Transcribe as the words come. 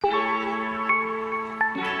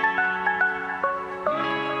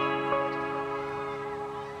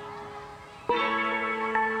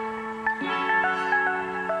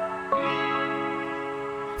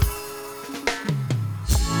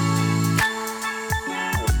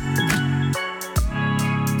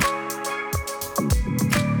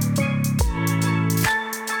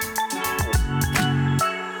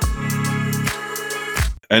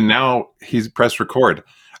And now he's pressed record.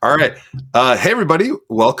 All right. Hey, everybody.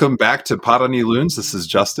 Welcome back to Pot on You Loons. This is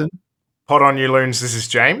Justin. Pot on You Loons, this is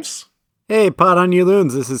James. Hey, Pot on You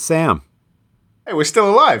Loons, this is Sam. Hey, we're still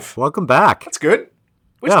alive. Welcome back. That's good.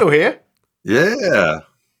 We're still here. Yeah.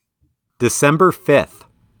 December 5th.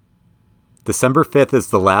 December 5th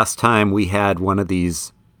is the last time we had one of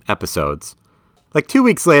these episodes. Like 2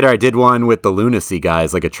 weeks later, I did one with the Lunacy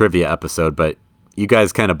guys, like a trivia episode, but you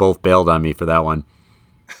guys kind of both bailed on me for that one.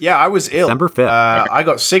 Yeah, I was ill. December 5th. I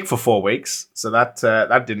got sick for 4 weeks, so that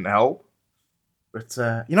didn't help. But,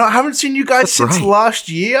 I haven't seen you guys since last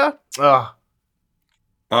year. How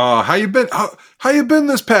you been? How you been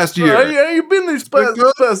this past year? How you been this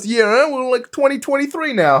past year, huh? We're like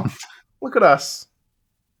 2023 now. Look at us.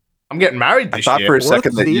 I'm getting married this year. I thought for a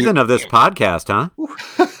second that season of this podcast, huh?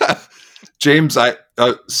 James,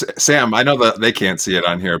 Sam, I know that they can't see it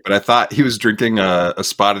on here, but I thought he was drinking a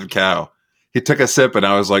spotted cow. He took a sip, and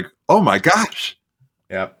I was like, "Oh my gosh!"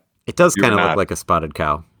 Yeah, it does kind of look like a spotted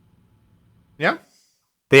cow. Yeah.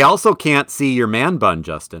 They also can't see your man bun,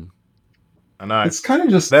 Justin. I know. It's kind of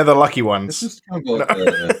just they're the lucky ones. It's just kind of like I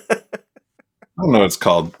don't know what it's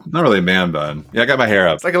called. Not really a man bun. Yeah, I got my hair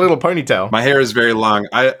up. It's like a little ponytail. My hair is very long.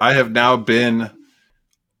 I have now been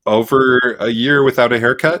over a year without a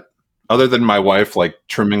haircut, other than my wife like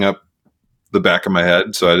trimming up the back of my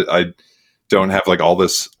head, so I don't have like all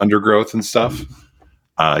this undergrowth and stuff.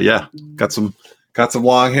 Yeah, got some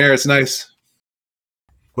long hair. It's nice.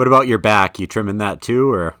 What about your back? You trimming that too,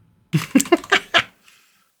 or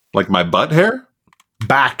like my butt hair?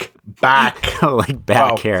 Back. Like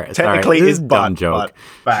back hair. Technically, Sorry, it's a dumb joke.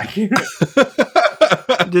 Back.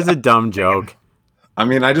 Just a dumb joke. I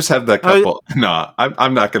mean, I just have that couple. No,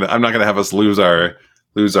 I'm not gonna have us lose our.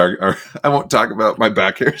 I won't talk about my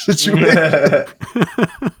back hair situation.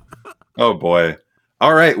 Oh boy!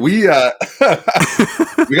 All right, we got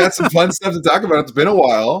some fun stuff to talk about. It's been a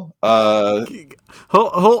while.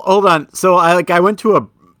 Hold on. So I went to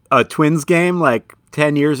a Twins game like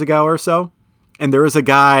 10 years ago or so, and there was a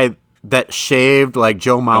guy that shaved like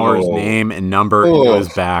Joe Mauer's name and number into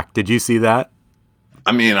his back. Did you see that?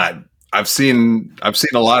 I mean, I've seen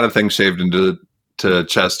a lot of things shaved into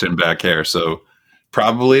chest and back hair, so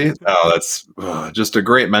probably that's just a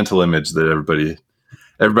great mental image that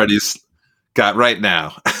everybody's got right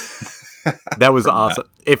now. That was awesome.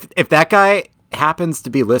 If that guy happens to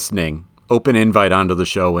be listening, open invite onto the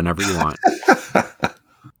show whenever you want.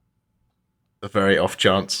 A very off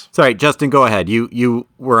chance. Sorry, Justin, go ahead. You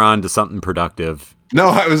were on to something productive. No,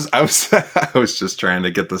 I was I was just trying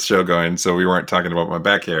to get the show going, so we weren't talking about my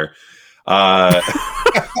back hair.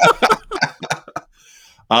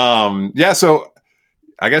 Yeah, so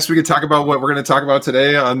I guess we could talk about what we're going to talk about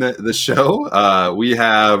today on the show. We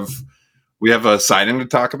have a signing to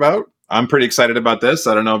talk about. I'm pretty excited about this.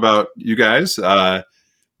 I don't know about you guys, but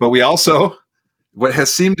we also, what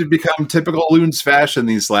has seemed to become typical Loons fashion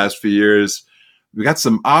these last few years, we got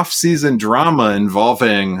some off-season drama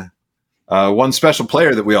involving one special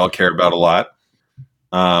player that we all care about a lot.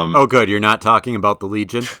 Oh, good. You're not talking about the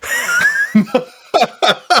Legion?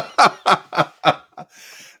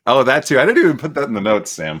 Oh, that too. I didn't even put that in the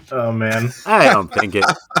notes, Sam. Oh, man. I don't think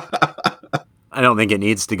it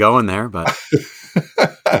needs to go in there, but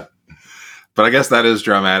but I guess that is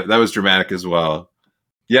dramatic. That was dramatic as well.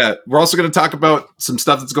 Yeah, we're also going to talk about some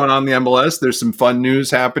stuff that's going on in the MLS. There's some fun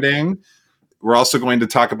news happening. We're also going to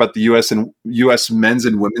talk about the U.S. men's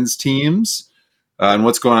and women's teams and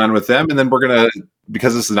what's going on with them. And then we're going to,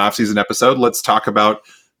 because this is an off-season episode, let's talk about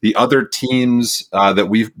the other teams that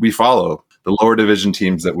we follow, the lower division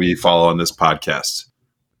teams that we follow on this podcast.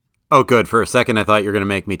 Oh, good. For a second, I thought you were going to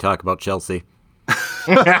make me talk about Chelsea.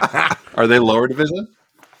 Are they lower division?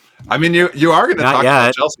 I mean, you are going to talk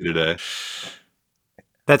about Chelsea today.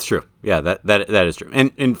 That's true. Yeah, that is true.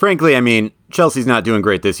 And frankly, I mean, Chelsea's not doing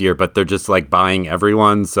great this year, but they're just like buying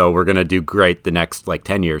everyone. So we're going to do great the next like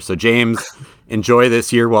 10 years. So James, enjoy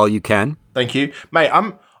this year while you can. Thank you. Mate,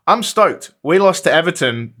 I'm stoked. We lost to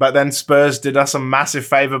Everton, but then Spurs did us a massive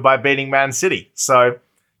favor by beating Man City. So,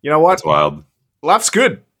 you know what? That's wild. Life's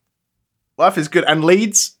good. Life is good. And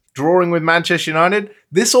Leeds drawing with Manchester United,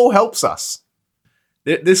 this all helps us.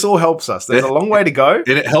 This all helps us. There's a long way to go.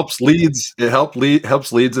 And it helps Leeds. It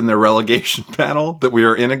helps Leeds in their relegation battle that we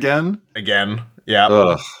are in again. Yeah.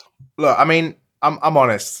 Ugh. Look, I mean, I'm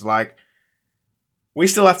honest. Like, we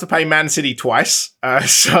still have to pay Man City twice.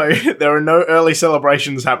 So there are no early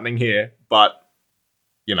celebrations happening here. But,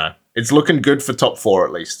 you know, it's looking good for top 4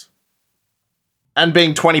 at least. And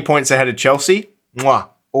being 20 points ahead of Chelsea,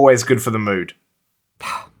 always good for the mood.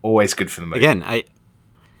 Always good for the mood. Again,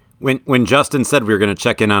 When Justin said we were going to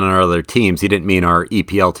check in on our other teams, he didn't mean our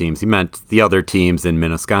EPL teams. He meant the other teams in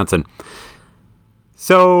Minnetonka.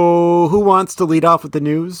 So, who wants to lead off with the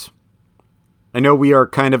news? I know we are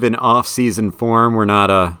kind of in off-season form. We're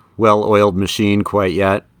not a well-oiled machine quite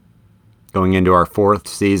yet. Going into our fourth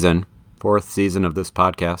season of this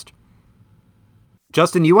podcast.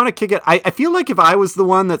 Justin, you want to kick it? I feel like if I was the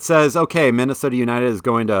one that says, okay, Minnesota United is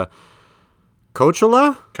going to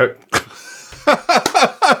Coachella?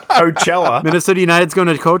 Coachella. Minnesota United's going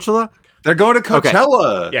to Coachella? They're going to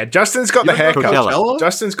Coachella. Okay. Yeah, Justin's got the haircut. Coachella?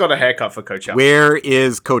 Justin's got a haircut for Coachella. Where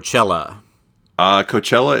is Coachella?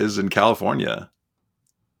 Coachella is in California.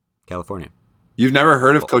 California. You've never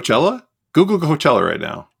heard of Coachella? Google Coachella right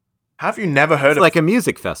now. Have you never heard It's of like a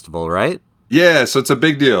music festival, right? Yeah, so it's a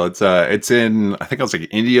big deal. It's in, I think it was like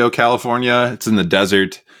Indio, California. It's in the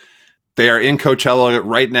desert. They are in Coachella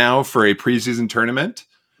right now for a preseason tournament.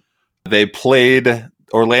 They played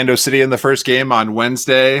Orlando City in the first game on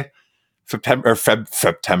Wednesday, February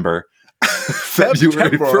 1st.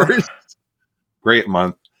 Great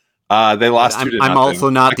month. They lost 2-0. I'm also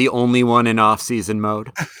not the only one in off-season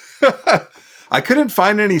mode. I couldn't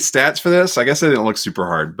find any stats for this. I guess it didn't look super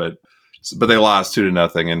hard, but they lost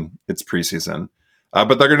 2-0, and it's preseason.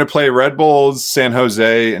 But they're going to play Red Bulls, San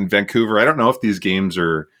Jose, and Vancouver. I don't know if these games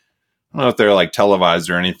are. I don't know if they're like televised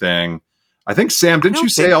or anything. I think Sam, didn't you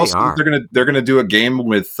say also they're gonna do a game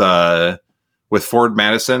with Ford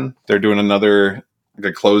Madison? They're doing another like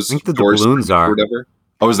a closed. I think the doubloons are. Or whatever.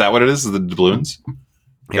 Oh, is that what it is? The doubloons?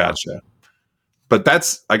 Yeah. Gotcha. But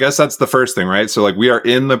I guess that's the first thing, right? So like we are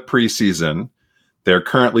in the preseason. They're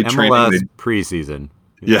currently training preseason.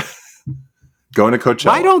 Yeah. Going to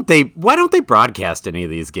Coachella. Why don't they broadcast any of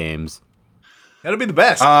these games? That'll be the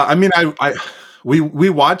best. I mean, we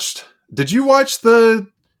watched. Did you watch the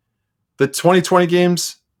 2020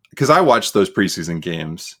 games? Because I watched those preseason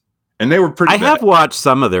games, and they were pretty. I have watched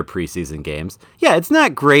some of their preseason games. Yeah, it's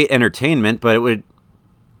not great entertainment, but it would,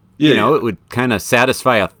 it would kind of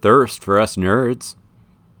satisfy a thirst for us nerds.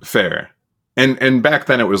 Fair, and back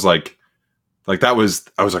then it was like that was.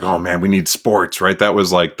 I was like, oh man, we need sports, right? That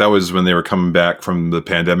was when they were coming back from the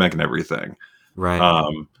pandemic and everything, right?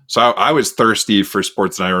 So I was thirsty for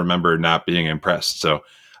sports, and I remember not being impressed. So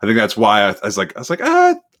I think that's why I was like,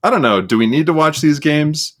 I don't know. Do we need to watch these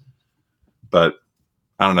games? But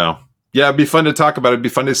I don't know. Yeah, it'd be fun to talk about it. It'd be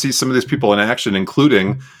fun to see some of these people in action,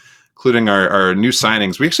 including our new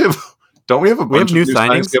signings. We actually don't we have a bunch of new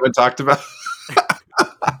signings we haven't talked about?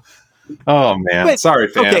 Oh man, sorry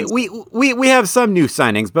fans. Okay, we have some new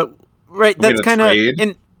signings, but that's kind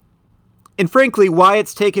of and frankly, why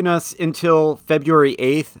it's taken us until February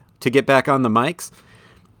 8th to get back on the mics,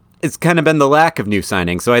 it's kind of been the lack of new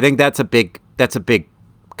signings. So I think that's a big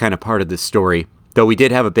kind of part of this story. Though we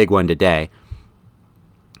did have a big one today.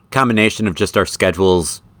 Combination of just our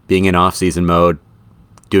schedules being in off-season mode,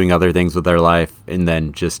 doing other things with our life, and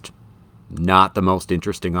then just not the most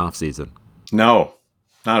interesting off-season. No,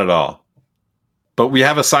 not at all. But we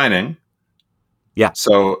have a signing. Yeah.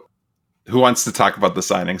 So who wants to talk about the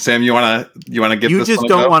signing? Sam, you wanna get you this? You just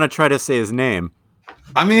don't want to try to say his name.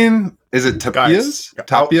 I mean, is it Tapias?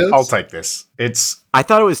 Tapias? I'll take this. I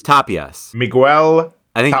thought it was Tapias. Miguel.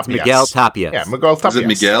 I think Tapias. it's Miguel Tapias. Yeah, Miguel Tapias. Is it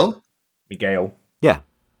Miguel? Miguel. Yeah.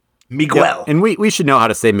 Miguel. Yeah. And we should know how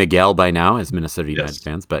to say Miguel by now as Minnesota United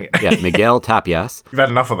fans. But yeah, Miguel Tapias. You've had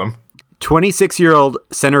enough of them. 26-year-old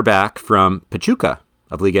center back from Pachuca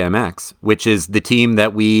of Liga MX, which is the team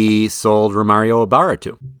that we sold Romario Ibarra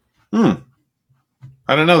to. I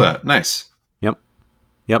didn't know that. Nice.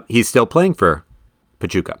 Yep. He's still playing for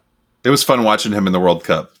Pachuca. It was fun watching him in the World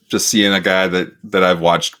Cup. Just seeing a guy that I've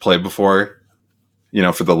watched play before,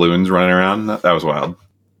 for the Loons running around. That was wild.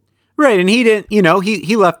 Right, and he didn't,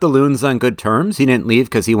 he left the Loons on good terms. He didn't leave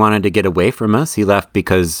because he wanted to get away from us. He left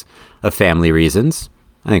because of family reasons.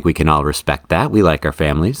 I think we can all respect that. We like our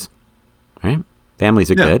families, right? Families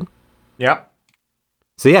are good. Yep.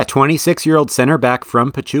 So yeah, 26-year-old center back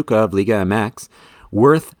from Pachuca of Liga MX,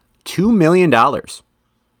 worth $2 million,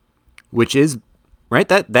 which is, right,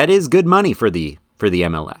 that is good money for the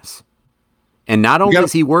MLS. And not only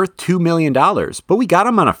is he worth $2 million, but we got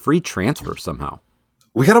him on a free transfer somehow.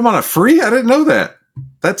 We got him on a free? I didn't know that.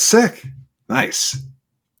 That's sick. Nice.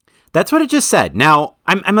 That's what it just said. Now,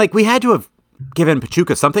 I'm like, we had to have given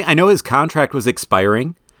Pachuca something. I know his contract was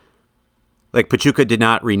expiring. Like, Pachuca did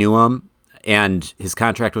not renew him, and his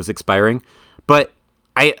contract was expiring. But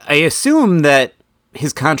I assume that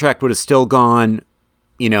his contract would have still gone,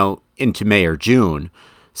 into May or June.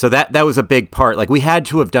 So that was a big part. Like, we had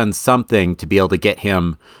to have done something to be able to get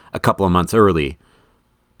him a couple of months early.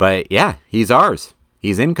 But yeah, he's ours.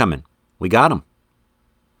 He's incoming. We got him.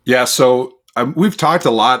 Yeah, so we've talked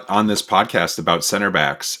a lot on this podcast about center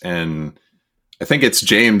backs, and I think it's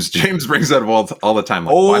James. James brings that up all the time.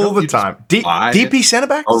 Like, why All don't the you just time. buy DP centre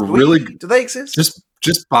backs? a really Do they exist?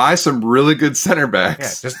 just buy some really good center Yeah,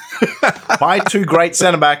 backs. just buy 2 great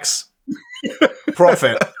centre backs,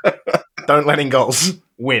 profit, don't let in goals,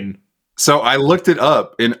 win. So I looked it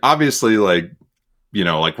up, and obviously, like, you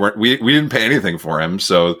know, like we didn't pay anything for him,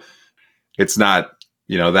 so it's not,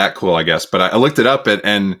 you know, that cool, I guess. But I looked it up,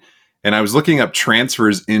 and I was looking up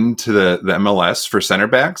transfers into the MLS for center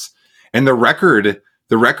backs, and the record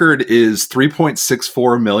is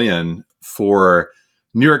 3.64 million for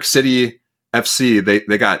New York City FC.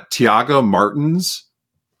 They got Thiago Martins.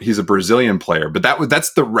 He's a Brazilian player, but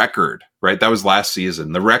that's the record, right? That was last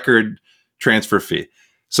season, the record transfer fee.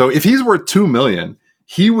 So if he's worth 2 million,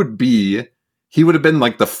 he would have been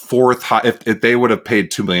like the fourth high. If they would have paid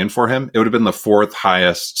 2 million for him, it would have been the fourth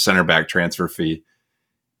highest center back transfer fee.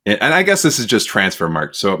 And I guess this is just transfer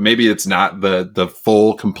marked, so maybe it's not the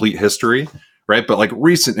full complete history, right? But like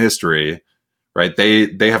recent history, right?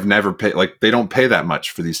 They have never paid, like, they don't pay that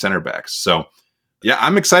much for these center backs. So yeah,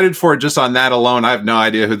 I'm excited for it just on that alone. I have no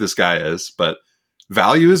idea who this guy is, but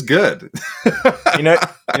value is good. You know,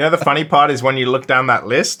 the funny part is when you look down that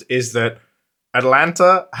list is that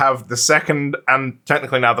Atlanta have the second and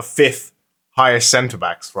technically now the 5th highest centre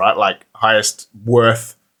backs, right? Like highest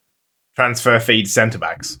worth transfer feed centre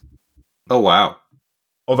backs. Oh, wow.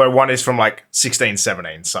 Although one is from like 16,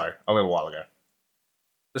 17, so a little while ago.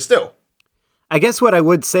 But still. I guess what I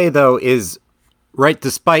would say, though, is, right,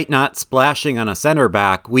 despite not splashing on a center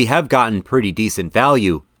back, we have gotten pretty decent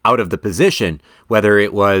value out of the position, whether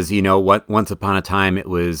it was, you know, once upon a time it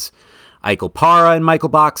was Eichel Para and Michael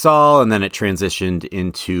Boxall, and then it transitioned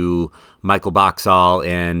into Michael Boxall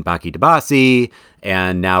and Baki Dabasi,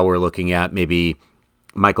 and now we're looking at maybe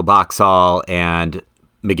Michael Boxall and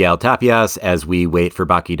Miguel Tapias as we wait for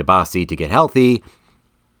Baki Dabasi to get healthy.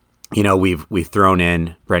 You know, we've thrown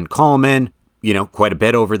in Brent Coleman, you know, quite a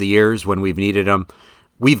bit over the years when we've needed them.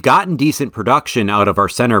 We've gotten decent production out of our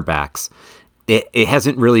center backs. It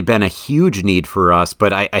hasn't really been a huge need for us,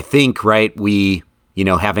 but I think, right, we, you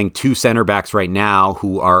know, having 2 center backs right now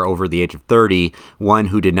who are over the age of 30, one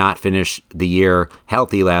who did not finish the year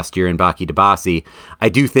healthy last year in Baki Dabasi, I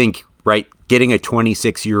do think, right, getting a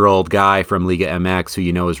 26-year-old guy from Liga MX who,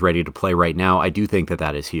 you know, is ready to play right now, I do think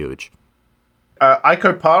that is huge.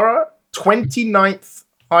 Eichel Para, 29th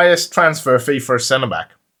highest transfer fee for a centre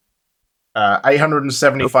back.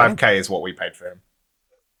 875k is what we paid for him.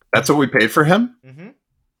 That's what we paid for him? Mm-hmm.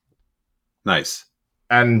 Nice.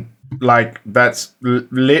 And like that's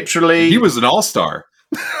literally, he was an all-star.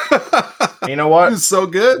 You know what? He was so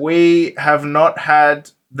good. We have not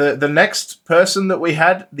had the next person that we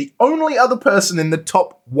had, the only other person in the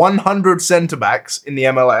top 100 centre backs in the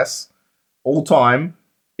MLS all time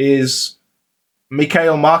is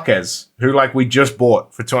Mikael Marquez, who like we just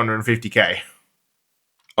bought for 250k.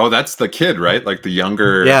 Oh, that's the kid, right? Like the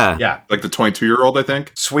younger, Yeah, like the 22-year-old, I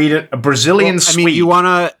think. Sweden, a Brazilian Swede.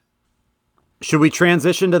 I mean, should we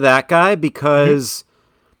transition to that guy? Because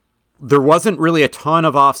there wasn't really a ton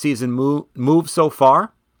of offseason moves so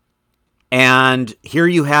far. And here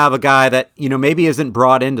you have a guy that, you know, maybe isn't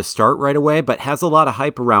brought in to start right away, but has a lot of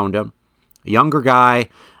hype around him. A younger guy,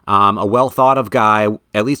 a well-thought-of guy,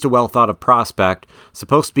 at least a well-thought-of prospect,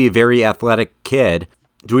 supposed to be a very athletic kid.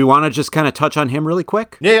 Do we want to just kind of touch on him really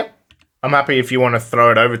quick? Yeah. I'm happy if you want to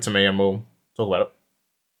throw it over to me and we'll talk about it.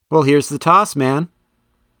 Well, here's the toss, man.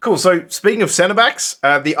 Cool. So speaking of centre backs,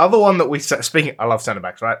 the other one that I love centre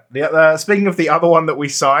backs, right? Speaking of the other one that we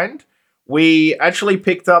signed, we actually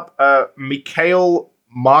picked up Mikael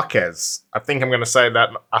Marquez. I think I'm going to say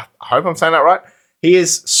that. I hope I'm saying that right. He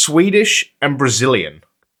is Swedish and Brazilian,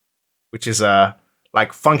 which is a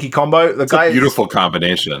like funky combo. The guy, a beautiful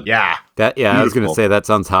combination. Yeah. I was going to say that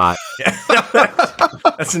sounds hot.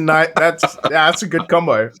 That's a nice. That's a good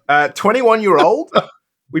combo. 21-year-old.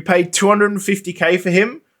 We paid 250k for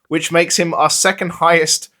him, which makes him our second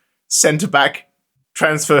highest centre back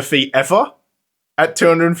transfer fee ever at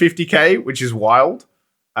 250k, which is wild.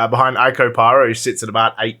 Behind Eichel Para, who sits at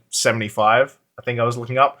about 875. I think I was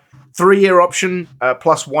looking up. 3-year option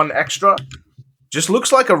plus 1 extra. Just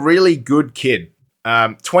looks like a really good kid.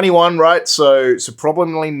 21, right? So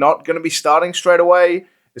probably not going to be starting straight away,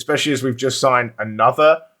 especially as we've just signed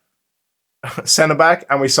another centre back,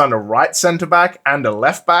 and we signed a right centre back and a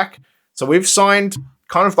left back. So we've signed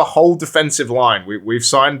kind of the whole defensive line. We've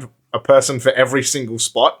signed a person for every single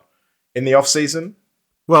spot in the offseason.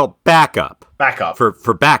 Well, backup for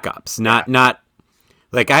backups, not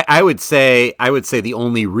like I would say the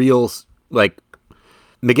only real, like,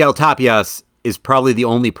 Miguel Tapias is probably the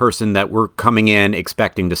only person that we're coming in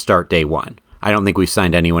expecting to start day one. I don't think we've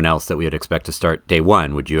signed anyone else that we would expect to start day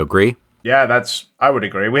one. Would you agree? Yeah, I would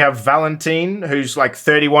agree. We have Valentin, who's like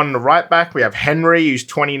 31 in a right back. We have Henry, who's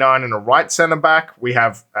 29 in a right center back. We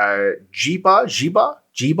have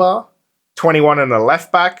Jiba, 21 in a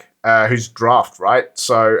left back, who's draft, right?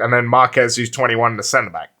 So, and then Marquez, who's 21 in the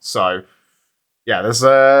center back. So, yeah,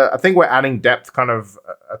 I think we're adding depth kind of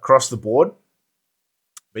across the board.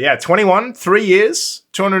 But yeah, 21, 3 years,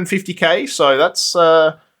 250K. So that's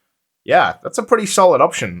a pretty solid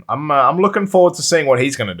option. I'm looking forward to seeing what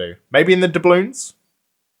he's going to do. Maybe in the doubloons.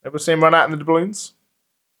 Ever see him run out in the doubloons?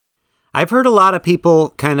 I've heard a lot of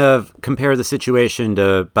people kind of compare the situation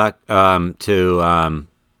to Bangui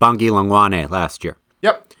Longwane last year.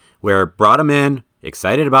 Yep. Where brought him in,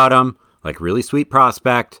 excited about him, like really sweet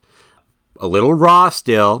prospect, a little raw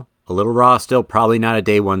still, probably not a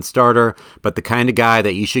day one starter, but the kind of guy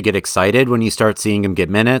that you should get excited when you start seeing him get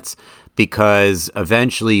minutes, because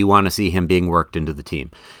eventually you want to see him being worked into the team.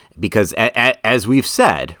 Because as we've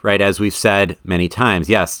said, right, as we've said many times,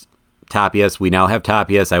 yes, Tapias, we now have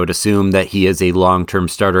Tapias. I would assume that he is a long-term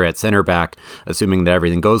starter at center back, assuming that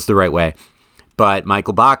everything goes the right way. But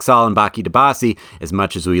Michael Boxall and Baki Dabasi, as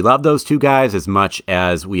much as we love those two guys, as much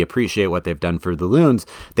as we appreciate what they've done for the Loons,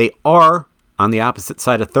 they are on the opposite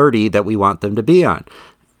side of 30 that we want them to be on.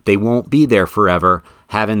 They won't be there forever.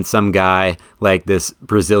 Having some guy like this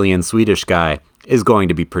Brazilian Swedish guy is going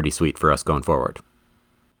to be pretty sweet for us going forward.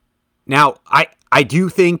 Now, I do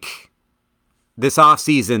think this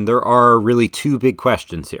offseason there are really two big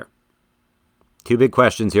questions here.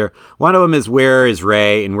 One of them is, where is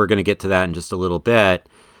Ray? And we're going to get to that in just a little bit.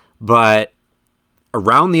 But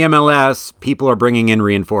around the MLS, people are bringing in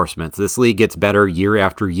reinforcements. This league gets better year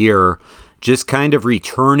after year. Just kind of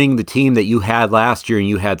returning the team that you had last year and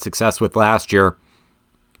you had success with last year,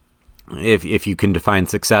 if you can define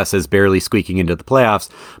success as barely squeaking into the playoffs.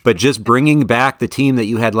 But just bringing back the team that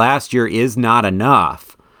you had last year is not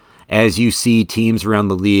enough, as you see teams around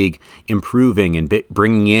the league improving and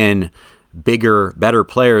bringing in bigger, better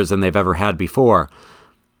players than they've ever had before.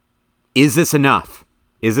 Is this enough?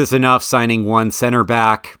 Is this enough, signing one center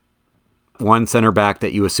back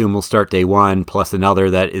that you assume will start day one, plus another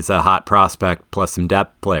that is a hot prospect, plus some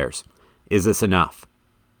depth players? Is this enough?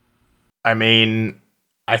 I mean,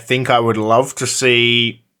 I think I would love to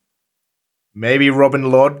see maybe Robin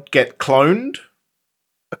Lod get cloned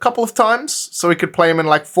a couple of times so we could play him in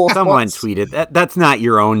like fourth. Someone spots. Tweeted that's not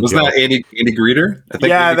your own. Wasn't joke. that Andy Greeter? I think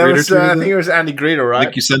yeah, Andy there Greeter was. I think it was Andy Greeter, right? I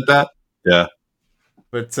think you sent that. Yeah,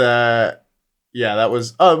 but yeah, that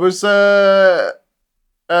was. Oh, it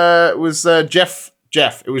was Jeff.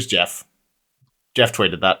 Jeff. It was Jeff. Jeff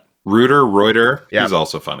tweeted that. Reuter. Yeah. He's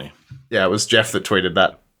also funny. Yeah, it was Jeff that tweeted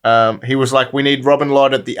that. He was like, we need Robin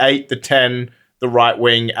Lod at the 8, the 10, the right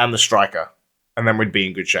wing, and the striker. And then we'd be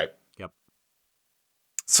in good shape. Yep.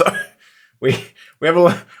 So we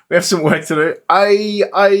have some work to do.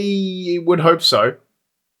 I would hope so.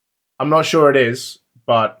 I'm not sure it is,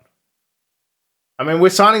 but I mean, we're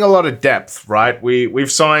signing a lot of depth, right?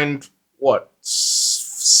 We've signed what,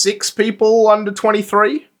 6 people under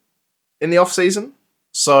 23 in the off season.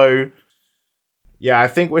 So yeah, I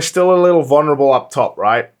think we're still a little vulnerable up top,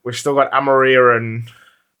 right? We've still got Amaria and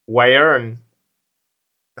Weyer, and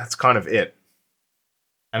that's kind of it.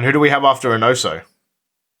 And who do we have after Enoso?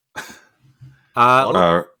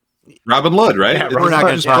 Robin Lod, right? Yeah, We're not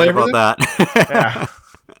going to talk about that. Yeah,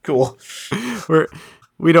 cool.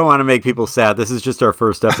 We don't want to make people sad. This is just our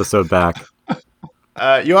first episode back.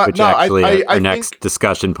 Which actually, our next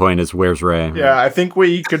discussion point is, where's Ray? Yeah, I think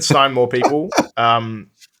we could sign more people.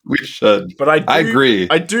 We should. But I agree.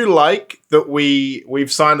 I do like that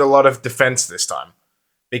we've signed a lot of defense this time,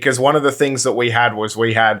 because one of the things that we had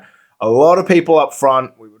a lot of people up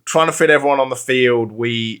front. We were trying to fit everyone on the field.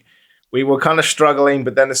 We were kind of struggling,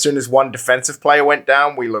 but then as soon as one defensive player went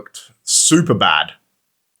down, we looked super bad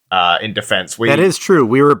in defense. That is true.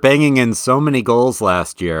 We were banging in so many goals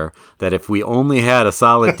last year that if we only had a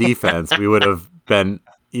solid defense, we would have been,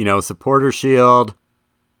 supporter shield.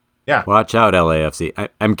 Yeah. Watch out, LAFC.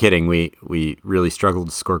 I'm kidding. We really struggled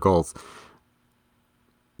to score goals.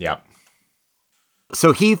 Yeah.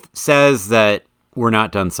 So Heath says that we're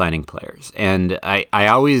not done signing players. And I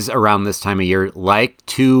always, around this time of year, like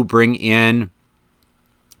to bring in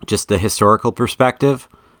just the historical perspective,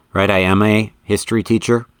 right? I am a history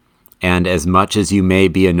teacher. And as much as you may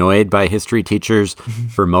be annoyed by history teachers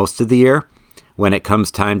for most of the year, when it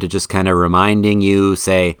comes time to just kind of reminding you,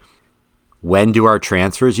 say, when do our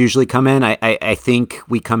transfers usually come in? I think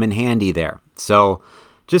we come in handy there. So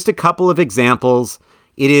just a couple of examples.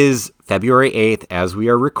 It is February 8th as we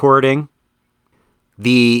are recording.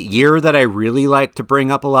 The year that I really like to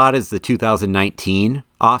bring up a lot is the 2019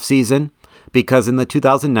 offseason, because in the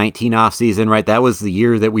 2019 offseason, right, that was the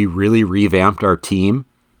year that we really revamped our team.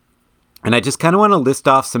 And I just kind of want to list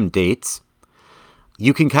off some dates.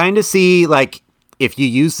 You can kind of see, like, if you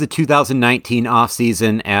use the 2019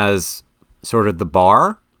 offseason as sort of the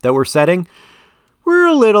bar that we're setting, we're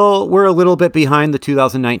a little bit behind the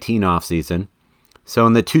 2019 offseason. So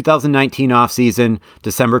in the 2019 offseason,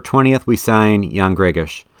 December 20th, we signed Jan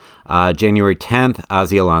Gregish. January 10th,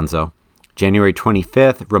 Ozzy Alonso. January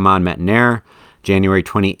 25th, Roman Mettener. January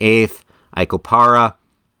 28th, Eichel Para.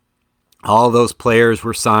 All those players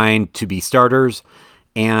were signed to be starters.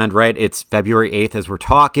 And right, it's February 8th as we're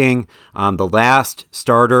talking. The last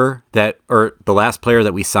player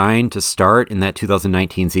that we signed to start in that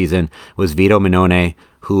 2019 season was Vito Mannone,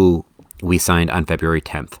 who we signed on February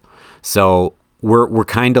 10th. So we're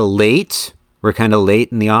kind of late. We're kind of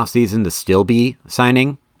late in the offseason to still be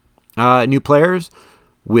signing new players.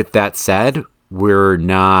 With that said, we're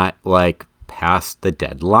not like past the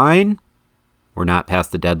deadline. We're not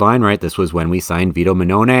past the deadline, right? This was when we signed Vito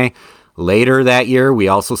Mannone. Later that year, we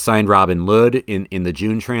also signed Robin Lod in the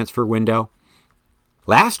June transfer window.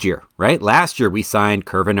 Last year, right? Last year, we signed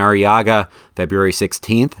Kervin Arriaga February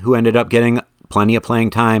 16th, who ended up getting plenty of playing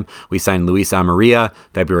time. We signed Luis Amarilla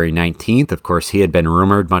February 19th. Of course, he had been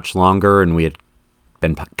rumored much longer, and we had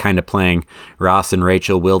been kind of playing Ross and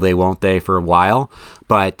Rachel, will they, won't they, for a while.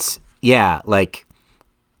 But yeah, like,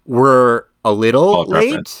 we're a little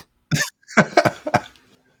late.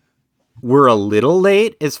 We're a little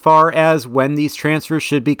late as far as when these transfers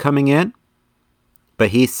should be coming in. But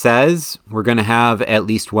he says we're going to have at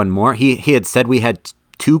least one more. He had said we had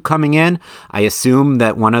two coming in. I assume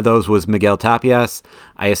that one of those was Miguel Tapias.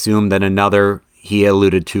 I assume that another, he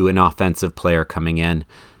alluded to an offensive player coming in.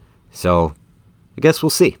 So I guess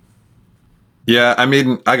we'll see. Yeah, I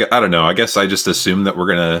mean, I don't know. I guess I just assume that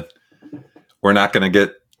we're not going to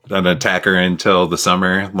get an attacker until the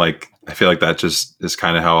summer. Like, I feel like that just is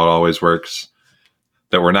kind of how it always works.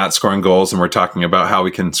 That we're not scoring goals, and we're talking about how we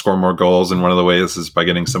can score more goals. And one of the ways is by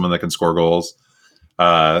getting someone that can score goals.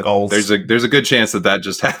 Goals. There's a good chance that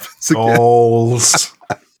just happens again. Goals.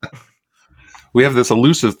 We have this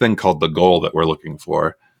elusive thing called the goal that we're looking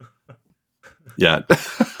for. Yeah.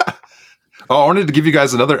 Oh, I wanted to give you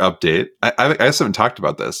guys another update. I just haven't talked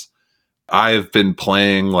about this. I've been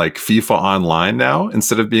playing like FIFA Online now.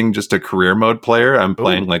 Instead of being just a career mode player, I'm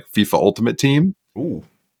playing like FIFA Ultimate Team. Ooh.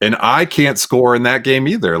 And I can't score in that game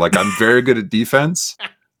either. Like, I'm very good at defense,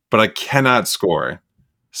 but I cannot score.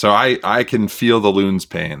 So I can feel the Loon's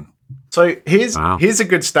pain. So here's a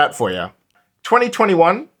good stat for you.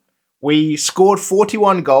 2021, we scored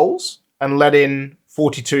 41 goals and let in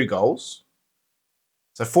 42 goals.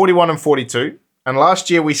 So 41 and 42. And last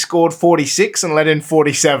year we scored 46 and let in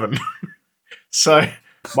 47. So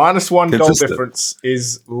 -1 goal difference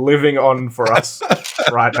is living on for us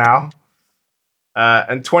right now.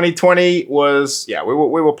 And 2020 was, we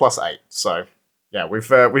were +8. So yeah, we've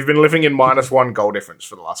been living in -1 goal difference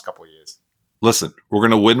for the last couple of years. Listen, we're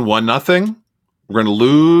gonna win 1-0. We're gonna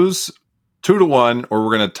lose 2-1, or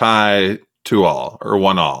we're gonna tie 2-2 or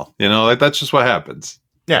 1-1. You know, like, that's just what happens.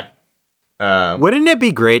 Yeah. Wouldn't it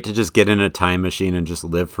be great to just get in a time machine and just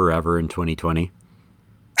live forever in 2020?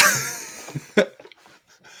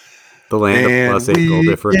 The land of +8 goal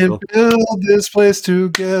differential. Build this place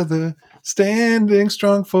together, standing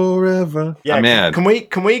strong forever. Yeah, man. Can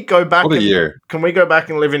we go back? What a year! Can we go back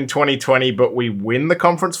and live in 2020, but we win the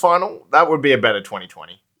conference final? That would be a better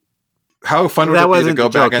 2020. How fun would it be to go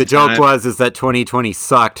back? The joke was that 2020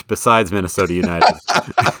 sucked. Besides Minnesota United,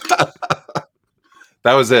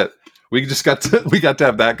 that was it. We got to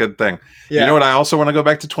have that good thing. Yeah. You know what? I also want to go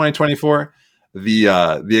back to 2024.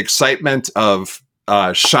 The excitement of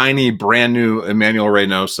shiny, brand new Emmanuel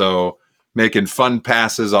Reynoso making fun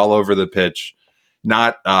passes all over the pitch,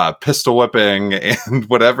 not pistol whipping and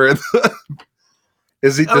whatever.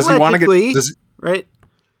 Does he want to get right?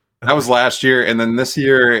 That was last year, and then this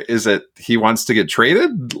year, is it he wants to get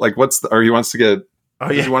traded? Like, or he wants to get?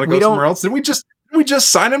 Does he want to go somewhere else? Did we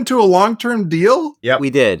just sign him to a long-term deal? Yeah, we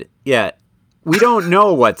did. Yeah, we don't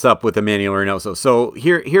know what's up with Emmanuel Reynoso. So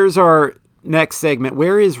here's our next segment.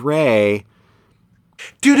 Where is Ray?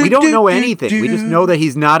 We don't know anything. We just know that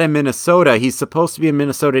he's not in Minnesota. He's supposed to be in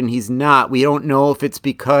Minnesota, and he's not. We don't know if it's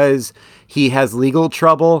because he has legal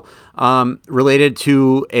trouble related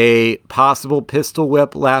to a possible pistol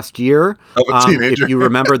whip last year. If you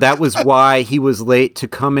remember, that was why he was late to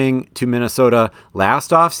coming to Minnesota last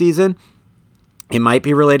offseason. It might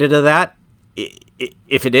be related to that.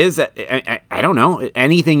 if it is, I don't know.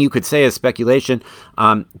 Anything you could say is speculation.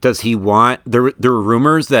 Does he want? There were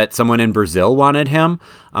rumors that someone in Brazil wanted him.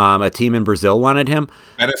 A team in Brazil wanted him.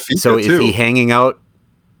 Benfica So is he hanging out?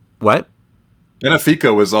 What?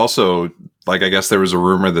 Benfica was also like, I guess there was a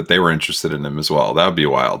rumor that they were interested in him as well. That would be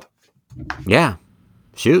wild. Yeah,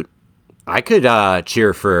 shoot. I could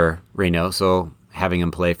cheer for Reynoso having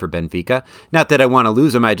him play for Benfica. Not that I want to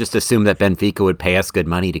lose him. I just assume that Benfica would pay us good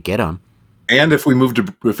money to get him. And if we move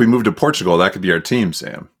to Portugal, that could be our team,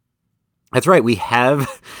 Sam. That's right. We have,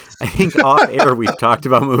 I think, off air we've talked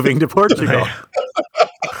about moving to Portugal.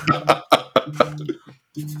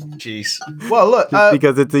 Jeez. Well, look,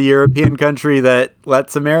 because it's a European country that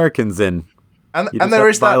lets Americans in. And there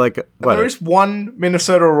is that. There is one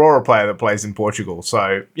Minnesota Aurora player that plays in Portugal,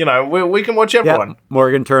 so we can watch everyone. Yep.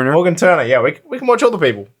 Morgan Turner. Yeah, we can watch all the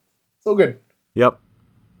people. It's all good. Yep.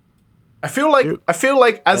 I feel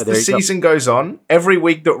like as the season goes on, every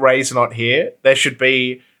week that Ray's not here, there should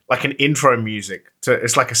be like an intro music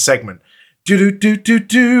it's like a segment.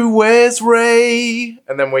 Do, where's Ray?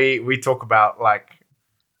 And then we talk about like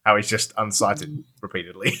how he's just unsighted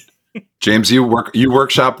repeatedly. James, you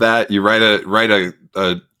workshop that. You write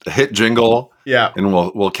a hit jingle. Yeah. And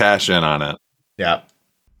we'll cash in on it. Yeah.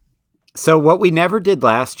 So what we never did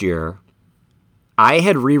last year, I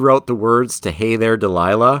had rewrote the words to Hey There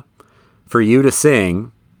Delilah for you to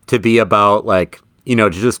sing, to be about like, to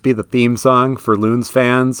just be the theme song for Loons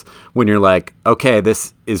fans when you're like, okay,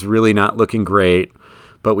 this is really not looking great,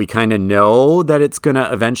 but we kind of know that it's going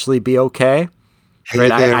to eventually be okay. Hey right?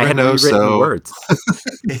 there, I had rewritten the words.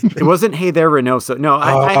 It wasn't Hey There Reynoso. No,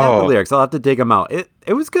 I have the lyrics. I'll have to dig them out.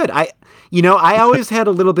 It was good. I always had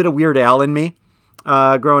a little bit of Weird Al in me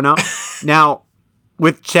growing up. Now,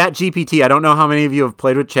 with ChatGPT, I don't know how many of you have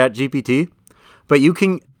played with ChatGPT, but you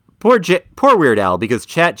can... Poor Weird Al, because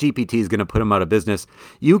ChatGPT is going to put him out of business.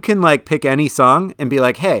 You can like pick any song and be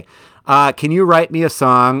like, hey, can you write me a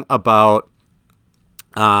song about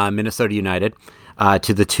Minnesota United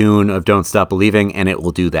to the tune of Don't Stop Believing, and it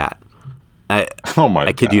will do that. I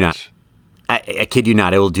kid you not. I kid you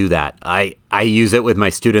not, it will do that. I use it with my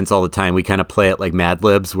students all the time. We kind of play it like Mad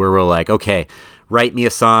Libs, where we're like, okay, write me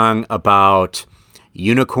a song about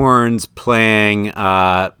unicorns playing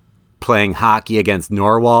hockey against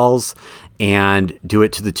Norwals, and do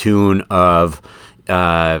it to the tune of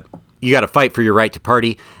You Got to Fight for Your Right to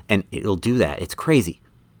Party, and it'll do that. It's crazy.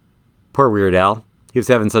 Poor Weird Al. He was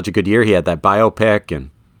having such a good year. He had that biopic.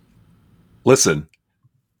 And listen,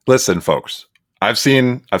 folks. I've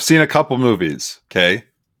seen a couple movies. Okay,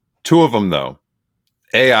 2 of them though.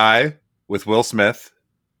 AI with Will Smith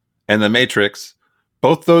and The Matrix.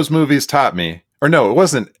 Both those movies taught me. Or no, it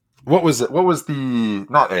wasn't. What was it? What was the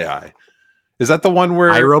not AI? Is that the one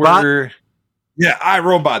where iRobot? Yeah,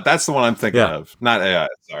 iRobot. That's the one I'm thinking of. Not AI.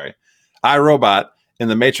 Sorry, iRobot and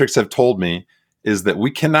The Matrix have told me is that we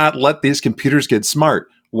cannot let these computers get smart.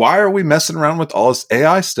 Why are we messing around with all this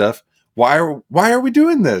AI stuff? Why are we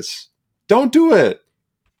doing this? Don't do it.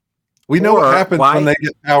 We know what happens when they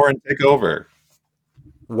get power and take over.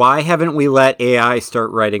 Why haven't we let AI start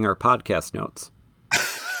writing our podcast notes?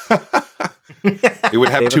 It would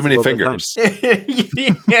have too many fingers.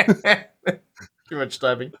 Too much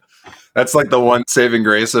typing. That's like the one saving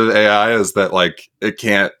grace of AI is that like it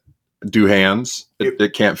can't do hands.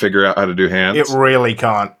 It can't figure out how to do hands. It really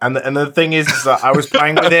can't. And the thing is that I was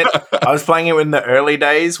playing with it. I was playing it in the early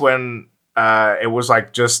days when it was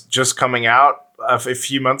like just coming out a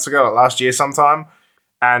few months ago, like last year sometime.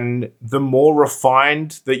 And the more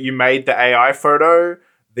refined that you made the AI photo,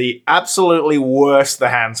 the absolutely worse the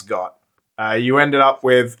hands got. You ended up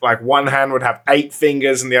with like one hand would have 8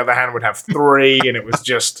 fingers and the other hand would have 3, and it was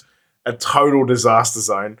just a total disaster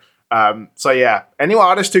zone. So yeah, any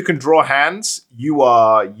artist who can draw hands, you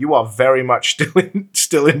are very much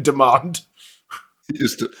still in demand. You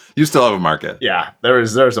still have a market. Yeah,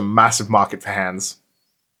 there's a massive market for hands.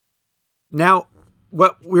 Now,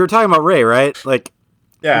 what we were talking about Ray, right? Like,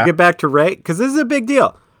 yeah, get back to Ray because this is a big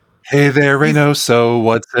deal. Hey there, Reynoso.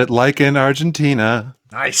 What's it like in Argentina?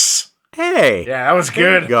 Nice. Hey. Yeah, that was good.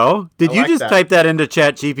 There you go. Did you just type that into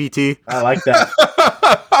ChatGPT? I like that.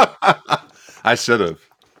 I should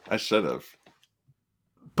have.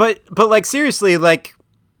 But like seriously, like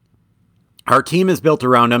our team is built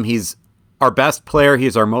around him. He's our best player.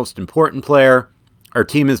 He's our most important player. Our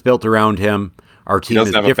team is built around him. Our team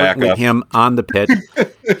is different with him on the pitch.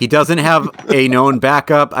 He doesn't have a known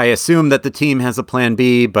backup. I assume that the team has a plan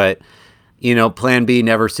B, but plan B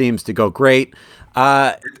never seems to go great.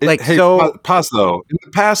 Pause though. In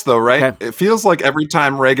the past though, right? Okay. It feels like every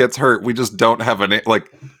time Ray gets hurt, we just don't have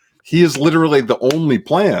like he is literally the only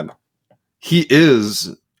plan. he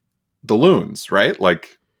is the Loons, right?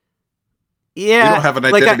 Like, Yeah, we don't have an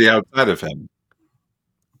identity outside of him.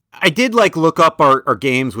 I did look up our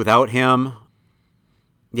games without him.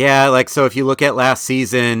 Yeah, so if you look at last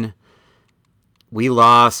season, we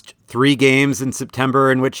lost 3 games in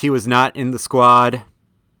September in which he was not in the squad.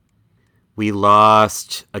 We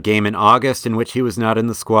lost a game in August in which he was not in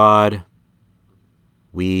the squad.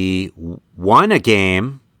 We won a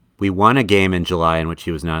game. We won a game in July in which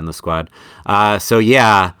he was not in the squad. So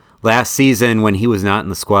yeah, last season when he was not in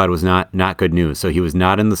the squad was not good news. So he was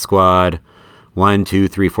not in the squad 1, 2,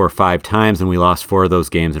 3, 4, 5 times, and we lost 4 of those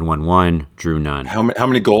games and won 1, drew none. How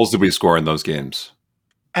many goals did we score in those games?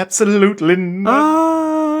 Absolutely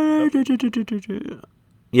none.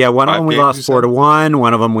 Yeah, one of them we lost 4-1.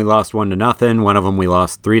 One of them we lost 1-0. One of them we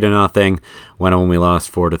lost 3-0. One of them we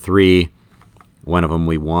lost 4-3. One of them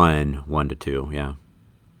we won 1-2. Yeah.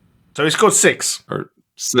 So he scored 6. Or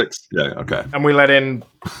 6. Yeah. Okay. And we let in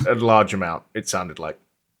a large amount. It sounded like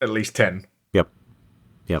at least 10. Yep.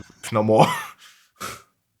 If not more.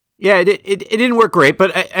 Yeah, it didn't work great,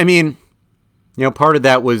 but I mean, part of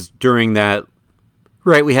that was during that.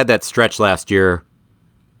 Right, we had that stretch last year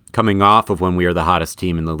coming off of when we were the hottest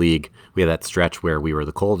team in the league. We had that stretch where we were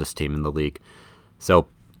the coldest team in the league. So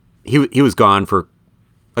he was gone for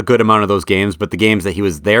a good amount of those games, but the games that he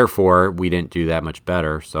was there for, we didn't do that much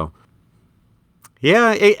better. So,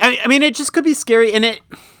 yeah, I mean, it just could be scary, and it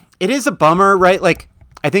is a bummer, right? Like,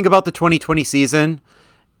 I think about the 2020 season.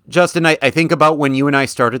 Justin, I think about when you and I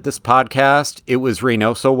started this podcast, it was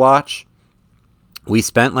Reynoso Watch. We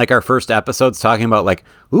spent our first episodes talking about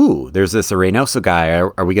ooh, there's this Reynoso guy.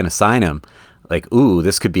 Are we going to sign him? Ooh,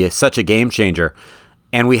 this could be such a game changer.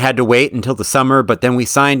 And we had to wait until the summer, but then we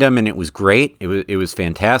signed him and it was great. It was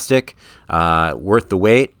fantastic. Worth the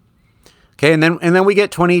wait. Okay. And then we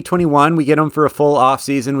get 2021, we get him for a full off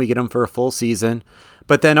season. We get him for a full season.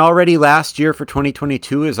 But then already last year for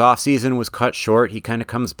 2022, his off season was cut short. He kind of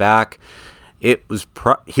comes back. He was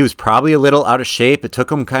probably a little out of shape. It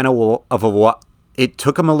took him It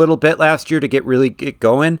took him a little bit last year to get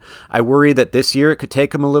going. I worry that this year it could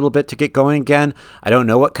take him a little bit to get going again. I don't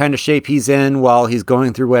know what kind of shape he's in while he's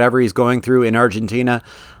going through whatever he's going through in Argentina.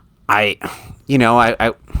 I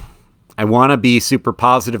want to be super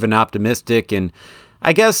positive and optimistic, and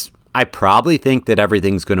I guess I probably think that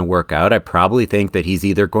everything's going to work out. I probably think that he's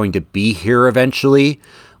either going to be here eventually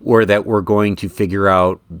or that we're going to figure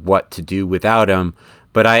out what to do without him.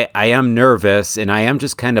 But I am nervous, and I am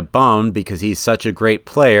just kind of bummed because he's such a great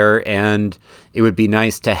player, and it would be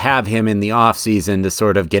nice to have him in the offseason to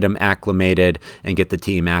sort of get him acclimated and get the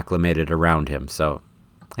team acclimated around him. So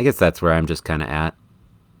I guess that's where I'm just kind of at.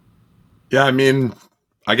 Yeah, I mean,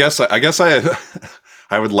 I guess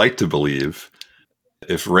I would like to believe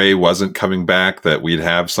if Ray wasn't coming back that we'd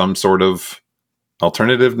have some sort of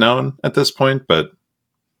alternative known at this point, but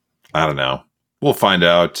I don't know. We'll find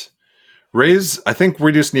out. I think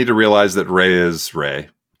we just need to realize that Ray is Ray.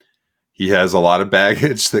 He has a lot of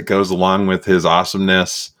baggage that goes along with his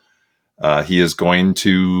awesomeness. He is going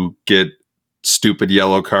to get stupid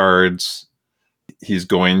yellow cards. He's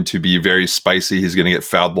going to be very spicy. He's going to get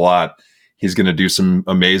fouled a lot. He's going to do some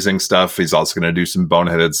amazing stuff. He's also going to do some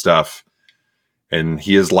boneheaded stuff. And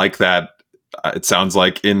he is like that, it sounds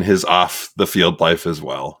like, in his off the field life as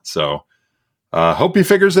well. So hope he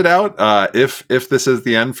figures it out. If this is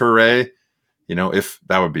the end for Ray, if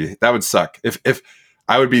that would suck. If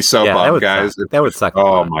I would be so bummed, guys. That would suck.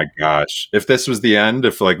 Oh my gosh. If this was the end,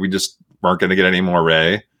 if we just weren't going to get any more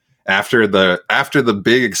Ray after the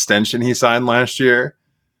big extension he signed last year,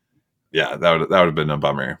 yeah, that would have been a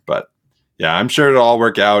bummer. But yeah, I'm sure it'll all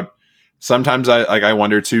work out. Sometimes I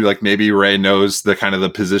wonder too, maybe Ray knows the kind of the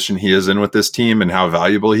position he is in with this team and how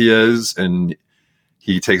valuable he is, and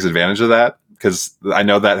he takes advantage of that, because I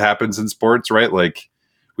know that happens in sports, right?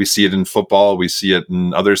 We see it in football, we see it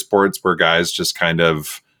in other sports where guys just kind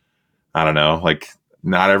of, I don't know,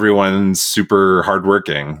 not everyone's super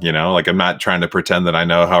hardworking, I'm not trying to pretend that I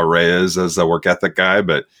know how Ray is as a work ethic guy,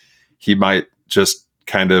 but he might just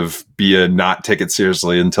kind of be a not take it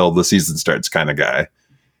seriously until the season starts kind of guy.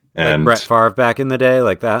 And Brett Favre back in the day,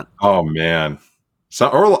 like that. Oh man.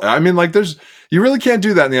 There's, you really can't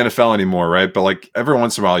do that in the NFL anymore, right? But every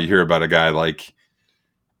once in a while you hear about a guy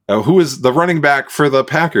who was the running back for the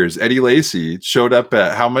Packers, Eddie Lacy, showed up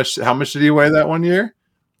at how much did he weigh that one year?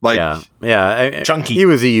 Chunky. He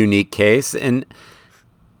was a unique case, and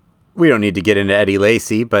we don't need to get into Eddie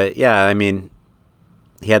Lacy, but yeah, I mean,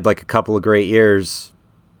 he had a couple of great years.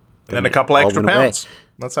 And a couple extra pounds.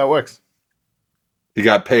 That's how it works. He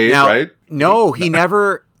got paid, right? No, he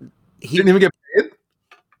never. He didn't even get paid?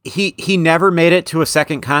 he never made it to a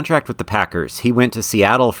second contract with the Packers. He went to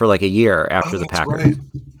Seattle for like a year after the Packers. Right.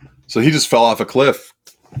 So he just fell off a cliff.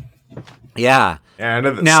 Yeah. And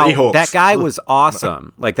the now Seahawks. That guy was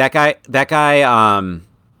awesome. Like that guy,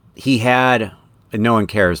 he had. No one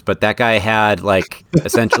cares, but that guy had like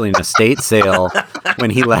essentially an estate sale when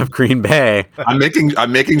he left Green Bay. I'm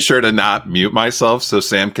making sure to not mute myself so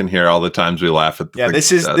Sam can hear all the times we laugh at.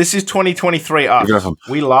 This is 2023 us.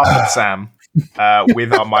 We laugh at Sam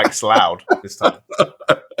with our mics loud this time,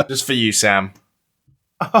 just for you, Sam.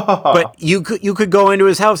 But you could go into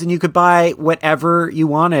his house and you could buy whatever you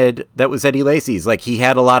wanted that was Eddie Lacy's. Like he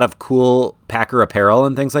had a lot of cool Packer apparel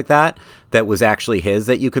and things like that was actually his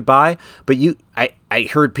that you could buy. But I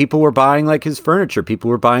heard people were buying like his furniture.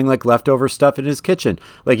 People were buying like leftover stuff in his kitchen.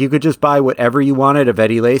 Like you could just buy whatever you wanted of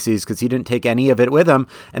Eddie Lacy's because he didn't take any of it with him.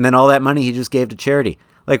 And then all that money he just gave to charity.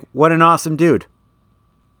 Like what an awesome dude.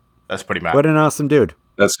 That's pretty mad. What an awesome dude.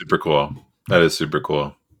 That's super cool. That is super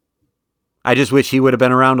cool. I just wish he would have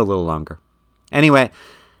been around a little longer. Anyway,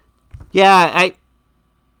 I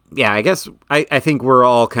guess I think we're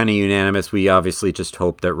all kind of unanimous. We obviously just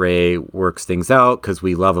hope that Ray works things out because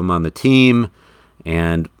we love him on the team.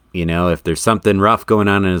 And, you know, if there's something rough going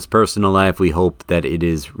on in his personal life, we hope that it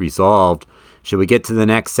is resolved. Should we get to the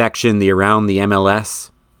next section, the Around the MLS?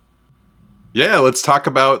 Yeah, let's talk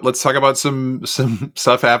about some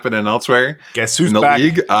stuff happening elsewhere. Guess who's in the back?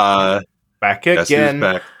 League? Back again. Guess who's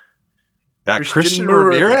back? Christian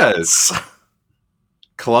Ramirez.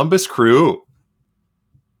 Columbus Crew.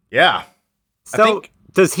 Yeah. So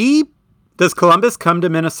does Columbus come to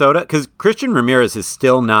Minnesota? Because Christian Ramirez has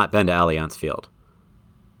still not been to Allianz Field.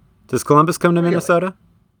 Does Columbus come to Minnesota?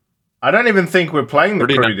 I don't even think we're playing the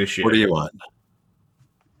Crew this year. What do you want?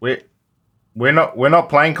 We're not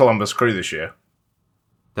playing Columbus Crew this year.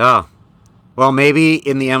 Oh. Well, maybe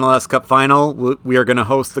in the MLS Cup final, we are going to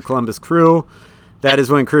host the Columbus Crew. That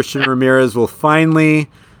is when Christian Ramirez will finally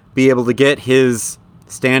be able to get his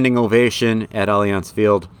standing ovation at Allianz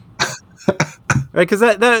Field. Right, because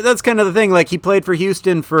that's kind of the thing. Like, he played for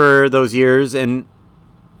Houston for those years, and,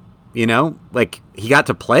 you know, like, he got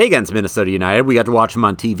to play against Minnesota United. We got to watch him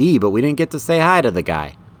on TV, but we didn't get to say hi to the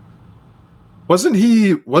guy.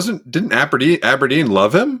 Didn't Aberdeen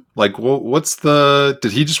love him? Like,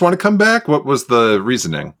 did he just want to come back? What was the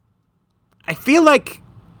reasoning? I feel like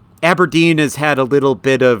Aberdeen has had a little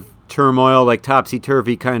bit of turmoil, like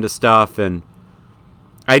topsy-turvy kind of stuff, and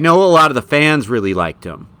I know a lot of the fans really liked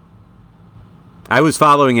him. I was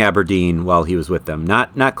following Aberdeen while he was with them.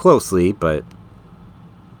 Not closely, but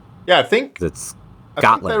yeah, I think it's Scotland.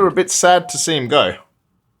 I think they were a bit sad to see him go,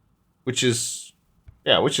 which is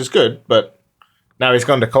good, but now he's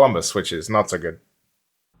gone to Columbus, which is not so good.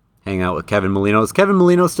 Hang out with Kevin Molino. Is Kevin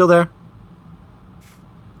Molino still there?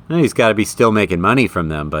 I know he's got to be still making money from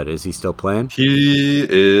them, but is he still playing? He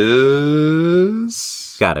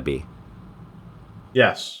is. Got to be.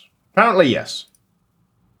 Yes. Apparently, yes.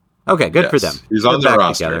 Okay, good for them. He's on the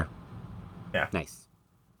roster. Together. Yeah. Nice.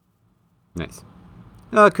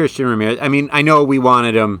 Christian Ramirez. I mean, I know we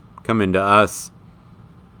wanted him coming to us.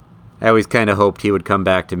 I always kind of hoped he would come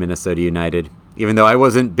back to Minnesota United. Even though I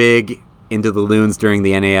wasn't big into the Loons during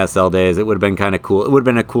the NASL days, it would have been kind of cool. It would have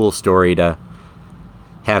been a cool story to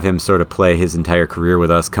have him sort of play his entire career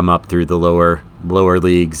with us, come up through the lower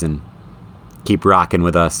leagues and keep rocking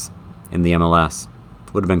with us in the MLS.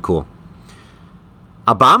 Would have been cool.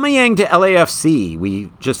 Aubameyang to LAFC.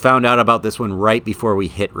 We just found out about this one right before we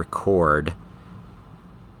hit record.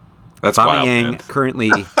 That's Aubameyang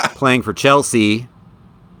currently playing for Chelsea.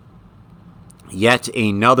 Yet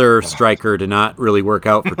another striker to not really work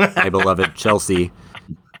out for my beloved Chelsea.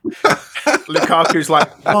 Lukaku's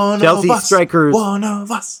like, Chelsea strikers. One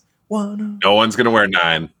of us. No one's going to wear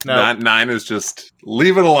 9. No. 9 is just,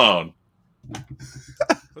 leave it alone.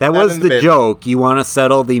 That was the joke. You want to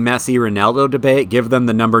settle the Messi-Ronaldo debate? Give them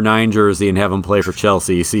the number 9 jersey and have them play for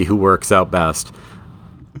Chelsea. See who works out best.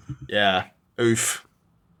 Yeah. Oof.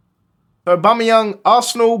 So Aubameyang,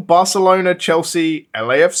 Arsenal, Barcelona, Chelsea,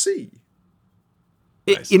 LAFC.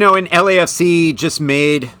 Nice. You know, and LAFC just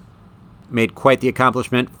made quite the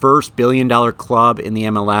accomplishment. First billion-dollar club in the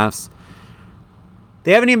MLS.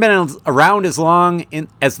 They haven't even been around as long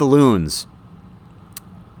as the Loons.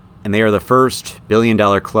 And they are the first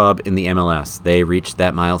billion-dollar club in the MLS. They reached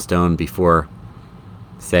that milestone before,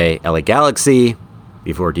 say, LA Galaxy,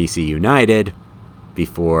 before DC United,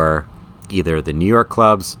 before either the New York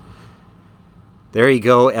clubs. There you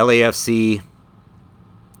go, LAFC.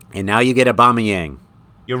 And now you get Aubameyang.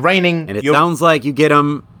 You're reigning. And it sounds like you get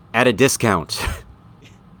him at a discount.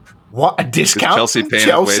 What? A discount? Is Chelsea paying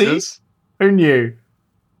his wages? Who knew?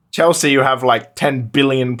 Chelsea, you have like 10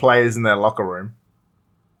 billion players in their locker room.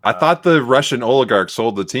 I thought the Russian oligarch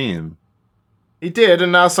sold the team. He did,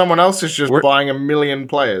 and now someone else is just We're- buying 1 million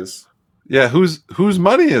players. Yeah, whose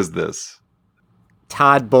money is this?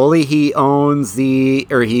 Todd Bowley, he's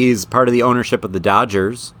part of the ownership of the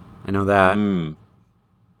Dodgers. I know that.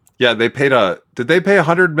 Yeah, did they pay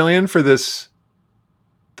 100 million for this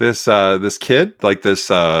kid? Like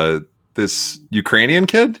this Ukrainian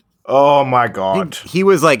kid? Oh my I god. think he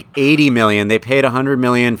was like 80 million. They paid 100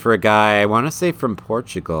 million for a guy, I want to say from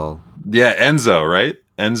Portugal. Yeah, Enzo, right?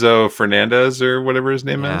 Enzo Fernandez or whatever his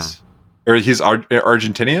name is. Or he's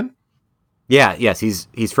Argentinian? Yeah, yes,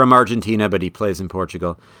 he's from Argentina, but he plays in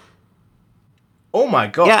Portugal. Oh my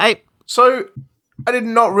god. Yeah, So I did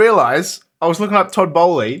not realize. I was looking up Todd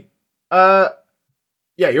Bowley. Yeah,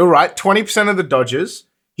 you're right. 20% of the Dodgers.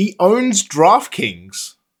 He owns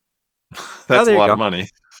DraftKings. That's there a you lot go. of money.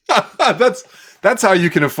 That's how you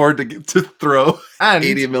can afford to throw And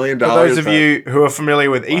 $80 million. for those of you who are familiar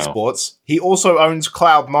with Wow. esports, he also owns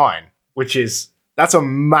Cloud9, that's a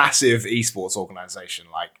massive esports organization.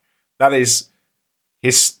 Like that is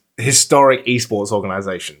his historic esports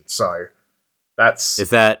organization. So that's is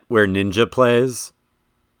that where Ninja plays?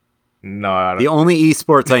 no. I The don't, only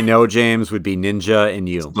esports I know, James, would be Ninja and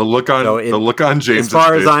you. The look on James. As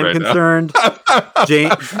far as I'm concerned,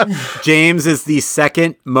 James is the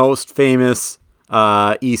second most famous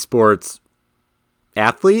esports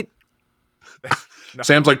athlete.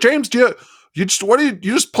 Sam's like, James, you just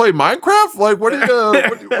play Minecraft? Like,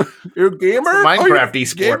 you're a gamer? Minecraft you're a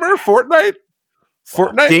esport. gamer?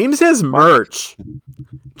 Fortnite? James has merch.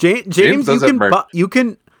 James, does have merch. you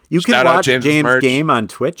can Shout out watch James's James merch. game on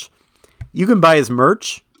Twitch. You can buy his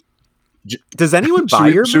merch. Does anyone buy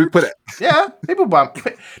your Should we merch? put it? Yeah, people bump.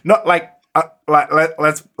 Not like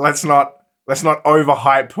let's not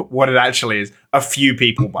overhype what it actually is. A few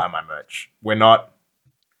people buy my merch. I'm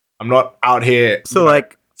not out here So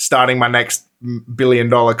like starting my next $1 billion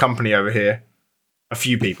company over here. A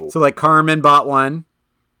few people. Carmen bought one.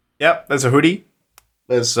 Yep, there's a hoodie.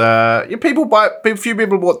 There's a few people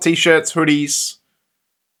bought t-shirts, hoodies.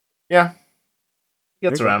 Yeah.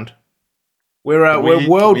 Gets There you go. around. We're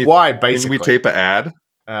worldwide basically. Can we tape an ad?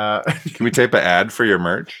 Can we tape an ad for your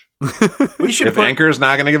merch? we should If Anchor is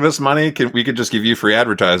not going to give us money, we could just give you free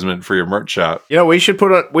advertisement for your merch shop. we should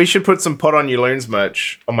put some Pot on Your Loons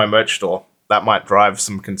merch on my merch store. That might drive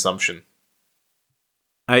some consumption.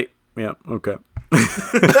 Yeah, okay.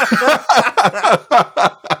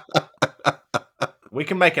 We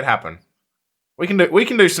can make it happen. We can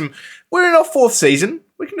do some. We're in our 4th season.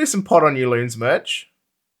 We can do some Pot on Your Loons merch.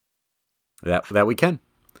 That we can.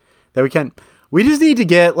 We just need to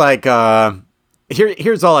get like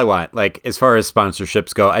here's all I want. Like as far as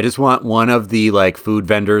sponsorships go, I just want one of the like food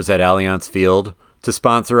vendors at Allianz Field to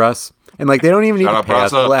sponsor us. And like they don't even need Shout to out pay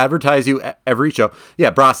us. Brasa. They'll advertise you every show.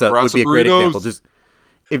 Yeah, Brasa would Brasa be a great burritos. example. Just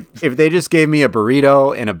if they just gave me a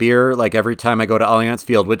burrito and a beer like every time I go to Allianz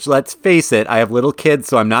Field, which let's face it, I have little kids,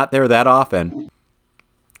 so I'm not there that often.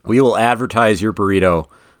 We will advertise your burrito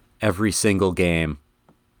every single game.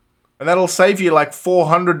 And that'll save you like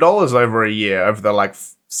 $400 over a year over the like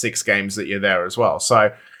 6 games that you're there as well.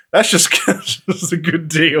 So that's just a good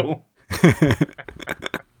deal.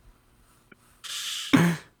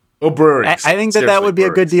 Or breweries. I think that Seriously, would be a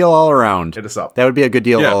good breweries. deal all around. Hit us up. That would be a good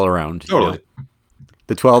deal Yeah, all around. you know. Totally.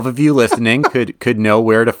 The 12 of you listening could know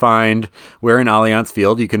where in Allianz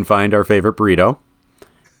Field you can find our favorite burrito.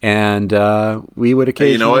 And we would Hey,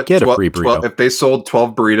 occasionally you know what? get a free burrito. If they sold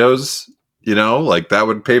 12 burritos, like that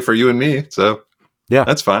would pay for you and me. So Yeah,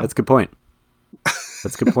 that's fine. That's a good point.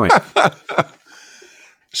 That's a good point.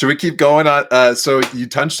 Should we keep going on? So you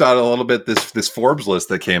touched on a little bit this Forbes list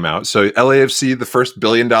that came out. So LAFC, the first $1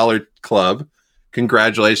 billion club.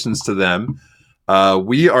 Congratulations to them.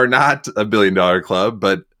 We are not a $1 billion club,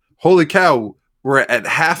 but holy cow, we're at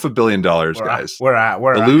 $500 million, guys. We're at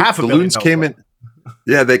half a The billion Loons came in.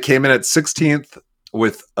 Yeah, they came in at 16th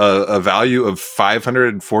with a value of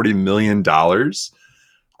 $540 million.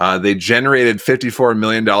 They generated $54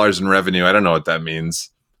 million in revenue. I don't know what that means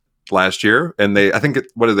last year. And they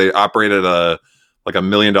operated a $1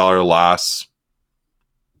 million loss.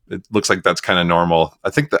 It looks like that's kind of normal.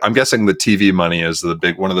 I'm guessing the TV money is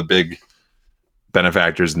one of the big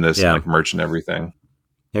benefactors in this, Yeah. like merch and everything.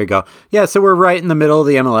 There you go. Yeah, so we're right in the middle of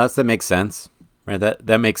the MLS. That makes sense. Right?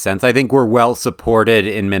 That makes sense. I think we're well supported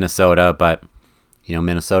in Minnesota, but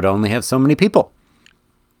Minnesota only has so many people.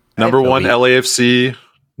 Number one, So LAFC.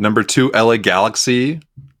 Number 2, LA Galaxy.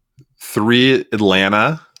 3,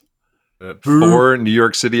 Atlanta. 4, New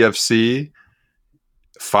York City FC.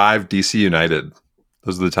 5, DC United.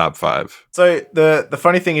 Those are the top 5. So the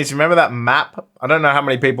funny thing is, you remember that map? I don't know how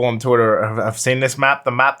many people on Twitter have seen this map.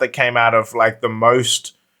 The map that came out of like the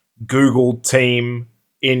most Googled team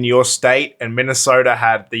in your state, and Minnesota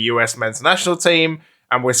had the U.S. men's national team,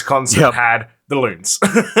 and Wisconsin had the Loons,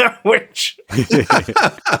 which I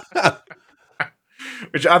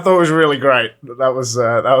thought was really great. That was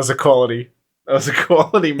a quality. That was a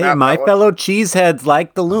quality map. Hey, my fellow cheeseheads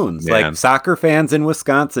like the Loons. Man. Like soccer fans in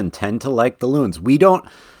Wisconsin tend to like the Loons. We don't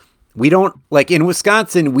like in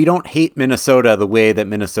Wisconsin. We don't hate Minnesota the way that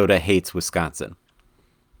Minnesota hates Wisconsin.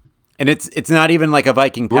 And it's not even like a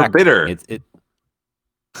Viking We're Pack. bitter.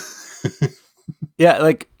 Yeah,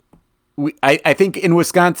 like I think in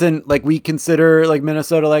Wisconsin, like we consider like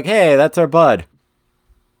Minnesota like, hey, that's our bud.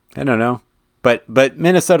 I don't know. But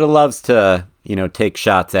Minnesota loves to, take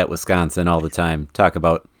shots at Wisconsin all the time. Talk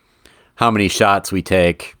about how many shots we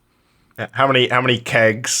take. How many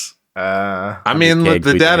kegs? I mean,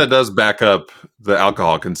 the data does back up the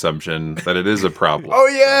alcohol consumption, that it is a problem. Oh,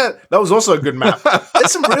 yeah. That was also a good map.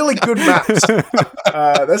 There's some really good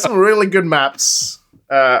maps.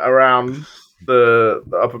 Around the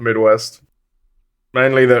upper Midwest.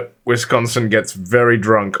 Mainly that Wisconsin gets very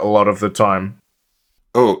drunk a lot of the time.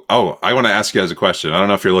 Oh! I want to ask you guys a question. I don't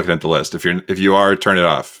know if you're looking at the list. If you are, turn it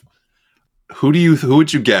off. Who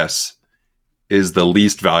would you guess is the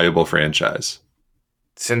least valuable franchise?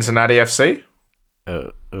 Cincinnati FC?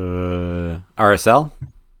 RSL?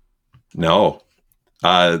 No.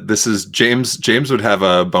 This is James. James would have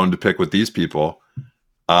a bone to pick with these people.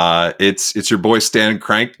 It's your boy Stan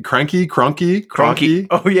Kroenke.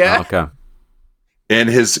 Oh yeah. Oh, okay. And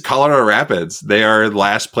his Colorado Rapids, they are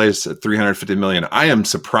last place at $350 million. I am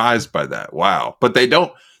surprised by that. Wow. But they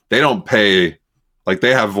don't pay, like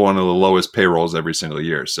they have one of the lowest payrolls every single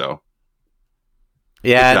year. So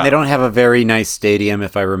yeah, and they don't have a very nice stadium,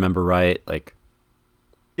 if I remember right. Like,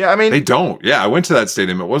 yeah, I mean they don't. Yeah, I went to that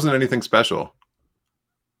stadium. It wasn't anything special.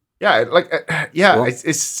 Yeah, Well,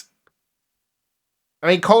 it's. I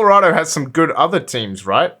mean, Colorado has some good other teams,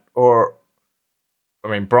 right? Or, I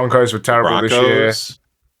mean, Broncos were terrible this year.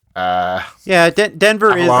 yeah,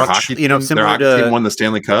 Denver Avalanche. is, Their similar hockey to team won the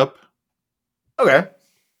Stanley Cup. Okay.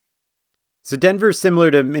 So Denver's similar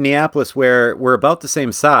to Minneapolis, where we're about the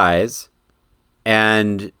same size,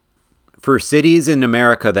 and for cities in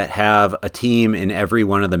America that have a team in every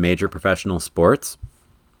one of the major professional sports,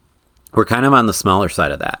 we're kind of on the smaller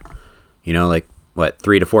side of that. Like what,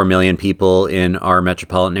 3 to 4 million people in our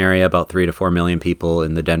metropolitan area, about 3 to 4 million people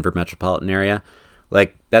in the Denver metropolitan area.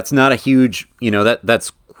 Like that's not a huge,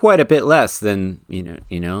 that's quite a bit less than,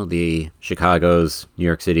 the Chicago's, New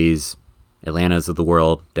York City's, Atlanta's of the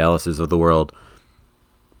world, Dallas's of the world.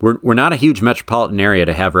 We're not a huge metropolitan area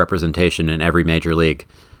to have representation in every major league,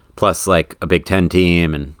 plus like a Big Ten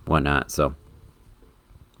team and whatnot. So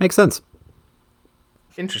makes sense.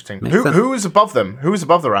 Interesting. Makes sense. Who is above them? Who is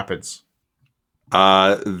above the Rapids?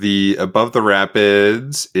 The above the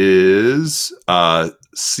Rapids is the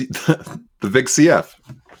big CF.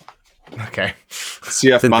 Okay.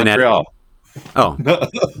 CF Cincinnati. Montreal. Oh,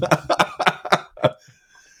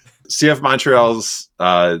 CF Montreal's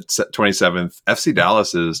 27th. FC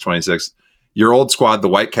Dallas is 26th. Your old squad, the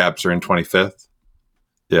Whitecaps, are in 25th.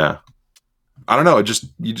 Yeah. I don't know.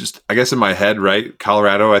 I guess in my head, right?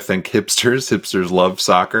 Colorado, I think hipsters love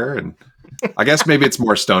soccer. And I guess maybe it's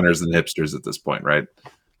more stoners than hipsters at this point, right?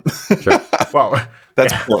 sure. Well,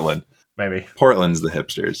 That's yeah, Portland. maybe. Portland's the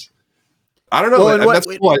hipsters. I don't know. Well, That's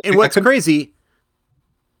cool. and what's crazy,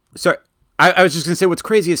 sorry, I was just going to say what's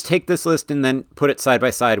crazy is take this list and then put it side by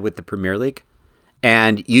side with the Premier League,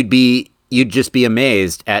 and you'd just be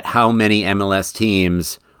amazed at how many MLS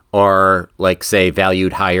teams are, like, say,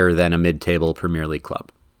 valued higher than a mid-table Premier League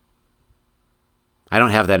club. I don't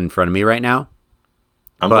have that in front of me right now.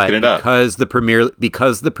 I'm looking it up. Because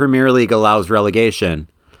the Premier League allows relegation,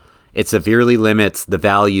 it severely limits the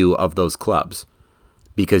value of those clubs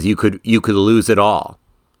because you could lose it all.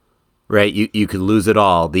 Right? You could lose it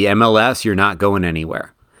all. The MLS, you're not going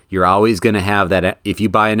anywhere. You're always going to have that. If you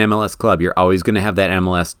buy an MLS club, you're always going to have that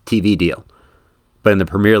MLS TV deal. But in the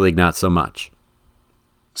Premier League, not so much.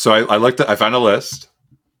 So I found a list.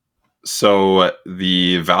 So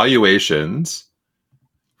the valuations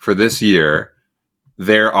for this year,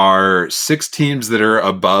 there are 6 teams that are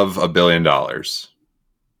above $1 billion.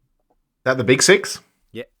 That the Big Six?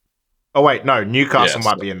 Yeah. Oh wait, no. Newcastle Yes.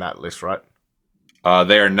 might be in that list, right?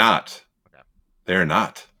 They are not. Okay. They are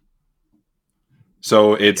not.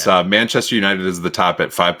 So it's Manchester United is the top at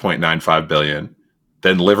 5.95 billion.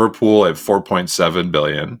 Then Liverpool at 4.7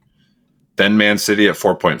 billion. Then Man City at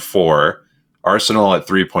 4.4. Arsenal at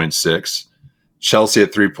 3.6. Chelsea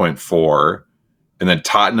at 3.4. and then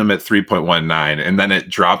Tottenham at 3.19, and then it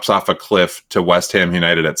drops off a cliff to West Ham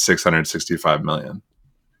United at 665 million.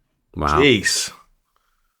 Wow. Jeez.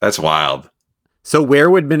 That's wild. So where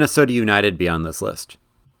would Minnesota United be on this list?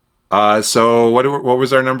 So what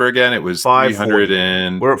was our number again? It was 300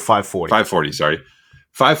 and we're at 540. 540, sorry.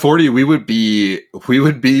 540, we would be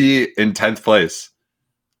in 10th place.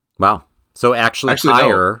 Wow. So actually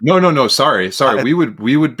higher. No, sorry. We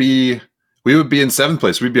would be in 7th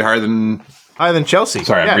place. We'd be higher than Chelsea.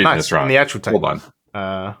 Sorry, I'm reading this wrong. In the actual table. Hold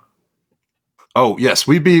on. Oh, yes,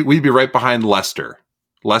 we'd be right behind Leicester.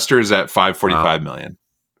 Leicester is at 545 million.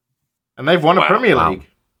 And they've won a Premier League.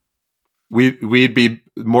 We'd be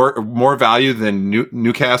more value than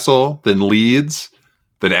Newcastle, than Leeds,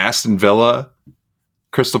 than Aston Villa,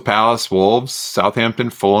 Crystal Palace, Wolves, Southampton,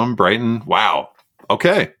 Fulham, Brighton. Wow.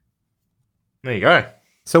 Okay. There you go.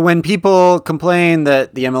 So when people complain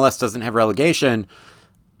that the MLS doesn't have relegation,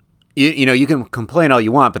 you can complain all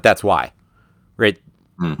you want, but that's why, right?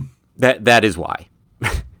 That is why.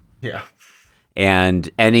 Yeah. And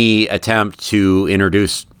any attempt to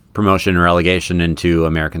introduce promotion and relegation into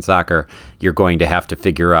American soccer, you're going to have to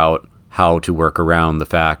figure out how to work around the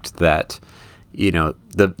fact that,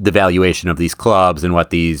 the valuation of these clubs and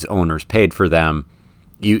what these owners paid for them.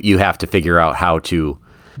 You have to figure out how to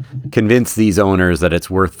convince these owners that it's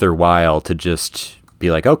worth their while to just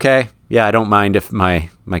be like, okay, yeah, I don't mind if my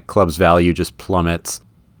club's value just plummets.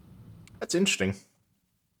 That's interesting.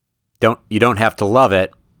 You don't have to love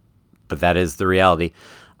it, but that is the reality.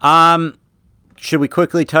 Should we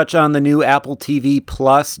quickly touch on the new Apple TV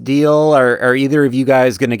Plus deal? Are either of you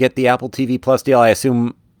guys going to get the Apple TV Plus deal? I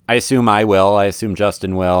assume I will. I assume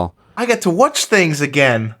Justin will. I get to watch things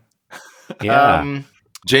again. Yeah.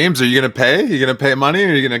 James, are you going to pay? Are you going to pay money, or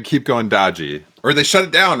are you going to keep going dodgy? Or they shut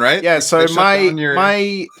it down, right? Yeah. So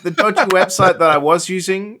the dodgy website that I was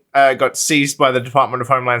using got seized by the Department of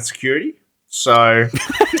Homeland Security. So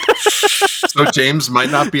James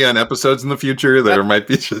might not be on episodes in the future. There might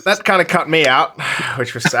be that kind of cut me out,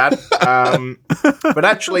 which was sad. But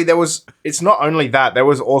actually, it's not only that. There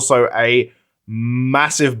was also a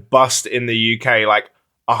massive bust in the UK. Like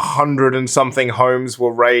 100 and something homes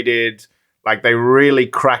were raided. Like they really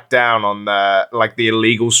cracked down on the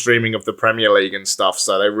illegal streaming of the Premier League and stuff.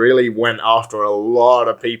 So they really went after a lot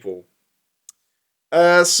of people.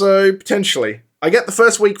 So potentially, I get the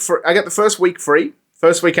first week free.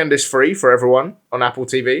 First weekend is free for everyone on Apple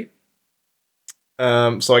TV.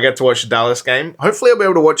 So I get to watch the Dallas game. Hopefully, I'll be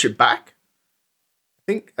able to watch it back.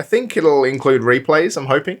 I think it'll include replays. I'm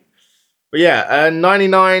hoping. But yeah,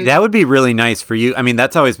 99. That would be really nice for you. I mean,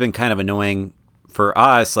 that's always been kind of annoying for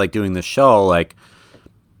us, like doing the show. Like,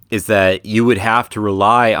 is that you would have to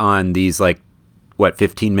rely on these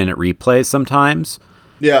 15-minute replays sometimes.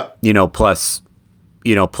 Yeah. Plus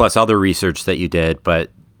other research that you did, but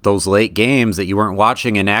those late games that you weren't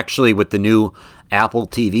watching, and actually with the new Apple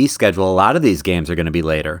TV schedule, a lot of these games are going to be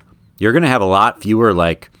later. You're going to have a lot fewer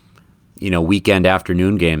weekend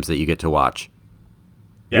afternoon games that you get to watch.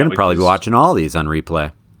 You're going to probably be watching all these on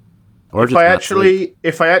replay. Or if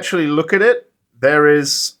I actually look at it, there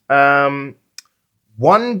is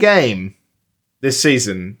one game this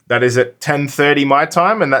season that is at 10:30 my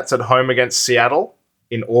time, and that's at home against Seattle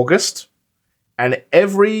in August. And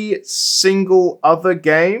every single other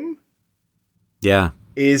game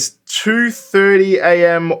is 2:30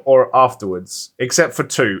 a.m. or afterwards, except for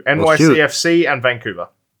two, NYCFC and Vancouver.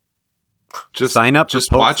 Just sign up.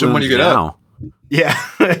 Just watch them when you get up. Yeah.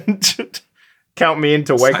 Count me in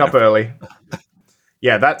to wake up early.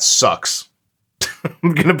 Yeah, that sucks.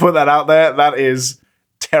 I'm going to put that out there. That is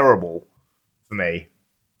terrible for me.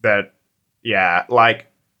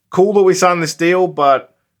 Cool that we signed this deal,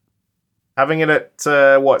 but having it at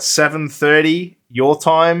 7:30 your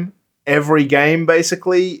time every game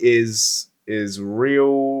basically is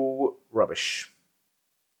real rubbish.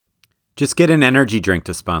 Just get an energy drink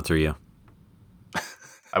to sponsor you.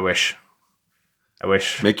 I wish.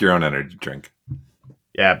 Make your own energy drink.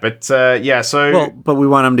 Yeah, but but we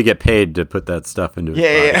want them to get paid to put that stuff into his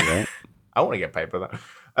body, right? I want to get paid for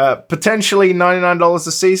that. Potentially $99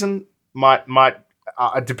 a season might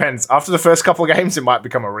it depends. After the first couple of games, it might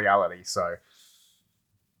become a reality. So,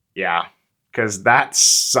 yeah, because that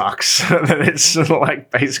sucks. It's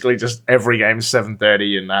basically just every game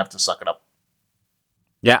 7:30, and I have to suck it up.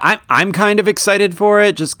 Yeah, I'm kind of excited for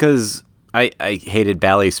it just because I hated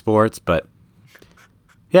Bally Sports, but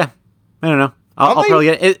yeah, I don't know. I'll probably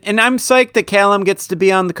get it, and I'm psyched that Callum gets to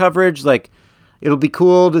be on the coverage. It'll be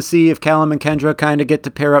cool to see if Callum and Kendra kind of get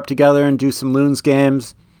to pair up together and do some Loons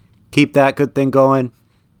games. Keep that good thing going.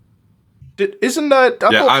 Isn't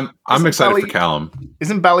that? I'm excited for Callum.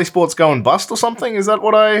 Isn't Bally Sports going bust or something? Is that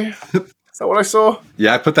what I saw?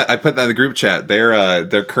 Yeah, I put that in the group chat.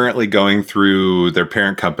 They're currently going through, their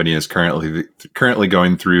parent company is currently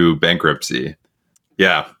going through bankruptcy.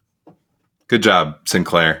 Yeah. Good job,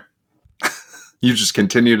 Sinclair. You just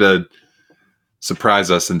continue to surprise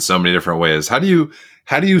us in so many different ways. How do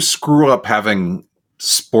you screw up having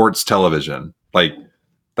sports television? Like,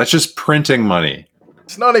 that's just printing money.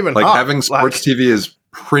 It's not even like hard. Having sports TV is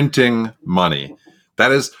printing money.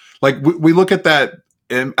 That is like, we look at that,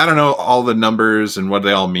 and I don't know all the numbers and what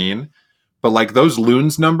they all mean, but like those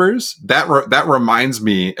Loons numbers, that reminds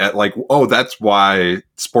me at like, oh, that's why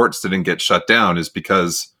sports didn't get shut down, is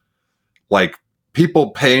because like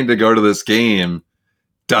people paying to go to this game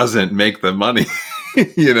doesn't make the money.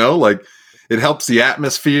 Like it helps the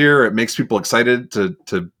atmosphere. It makes people excited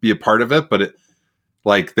to be a part of it, but it,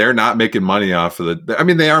 like, they're not making money off of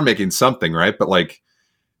they are making something, right? But like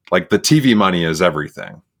the TV money is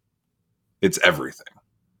everything. It's everything.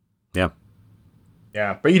 Yeah.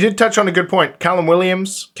 Yeah. But you did touch on a good point. Callum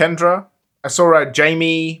Williams, Kendra. I saw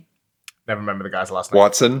Jamie. Never remember the guy's last name.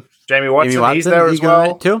 Watson. Jamie Watson. He's there as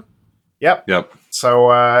well. Too? Yep. So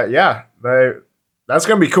that's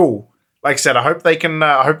going to be cool. Like I said, I hope they can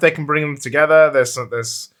bring them together.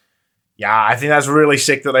 I think that's really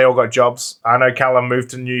sick that they all got jobs. I know Callum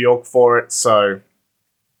moved to New York for it, so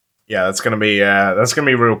yeah, that's gonna be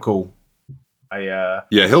real cool.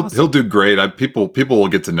 He'll do great. People will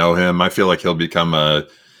get to know him. I feel like he'll become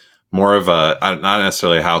more of a, not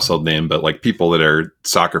necessarily a household name, but like people that are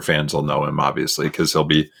soccer fans will know him, obviously, because he'll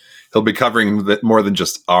be covering more than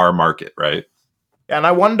just our market, right? Yeah, and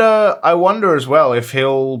I wonder as well if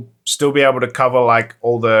he'll still be able to cover like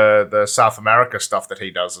all the South America stuff that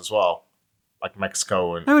he does as well. Like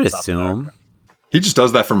Mexico and I would South assume. America. He just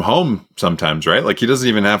does that from home sometimes, right? Like he doesn't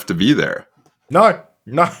even have to be there. No,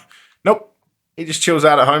 nope. He just chills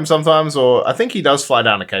out at home sometimes, or I think he does fly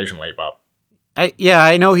down occasionally. But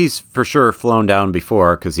I know he's for sure flown down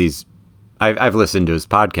before because I've listened to his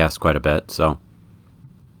podcast quite a bit. So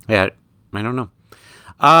yeah, I don't know.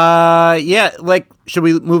 Like, should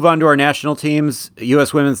we move on to our national teams?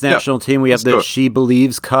 U.S. women's national team. We have the She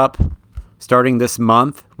Believes Cup starting this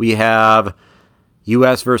month. We have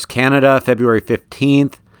U.S. versus Canada, February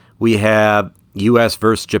 15th. We have U.S.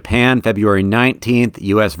 versus Japan, February 19th.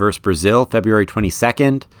 U.S. versus Brazil, February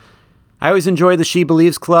 22nd. I always enjoy the She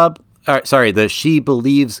Believes the She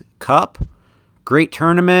Believes Cup. Great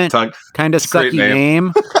tournament. Kind of sucky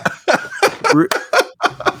name.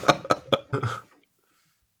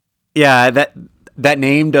 Yeah, that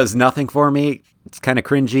name does nothing for me. It's kind of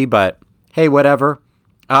cringy, but hey, whatever.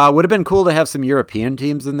 Would have been cool to have some European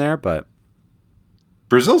teams in there, but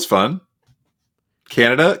Brazil's fun.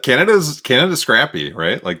 Canada's scrappy,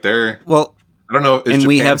 right? Like I don't know. And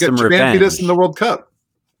we have some revenge. Japan beat us in the World Cup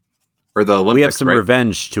or the Olympics. We have some right?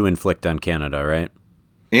 revenge to inflict on Canada, right?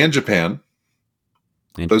 And Japan.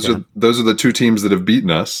 Those are the two teams that have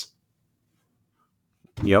beaten us.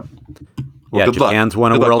 Yep. Well, yeah, Japan's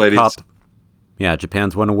won a World Cup. Yeah,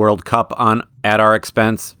 Japan's won a World Cup at our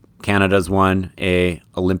expense. Canada's won a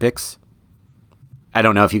Olympics. I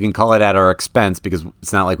don't know if you can call it at our expense because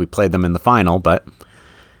it's not like we played them in the final, but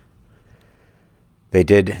they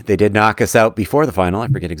did knock us out before the final. I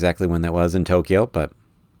forget exactly when that was in Tokyo, but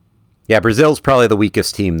yeah, Brazil's probably the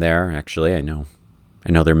weakest team there. Actually, I know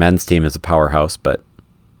their men's team is a powerhouse, but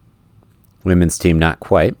women's team not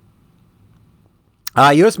quite.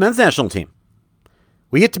 U.S. men's national team.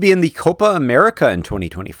 We get to be in the Copa America in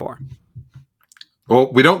 2024.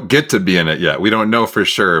 Well, we don't get to be in it yet. We don't know for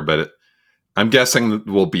sure, but I'm guessing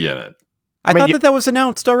we'll be in it. I thought that was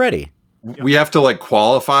announced already. We have to like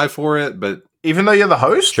qualify for it, but even though you're the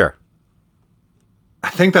host, sure. I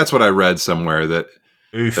think that's what I read somewhere that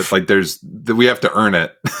like that we have to earn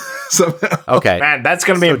it. Somehow. Okay, man, that's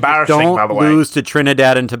going to be embarrassing. By the way, don't lose to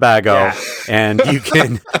Trinidad and Tobago, and you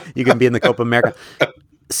can be in the Copa America.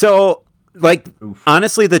 So, like,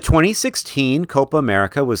 honestly, the 2016 Copa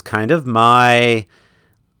America was kind of my.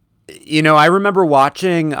 I remember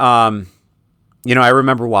watching. I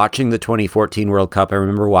remember watching the 2014 World Cup. I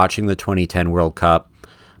remember watching the 2010 World Cup,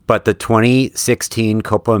 but the 2016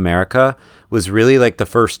 Copa America was really like the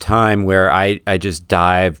first time where I just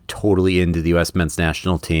dived totally into the U.S. men's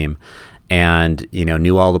national team and,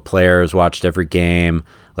 knew all the players, watched every game,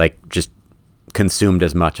 like just consumed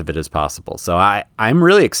as much of it as possible. So I'm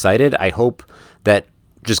really excited. I hope that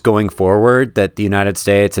just going forward that the United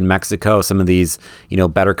States and Mexico, some of these,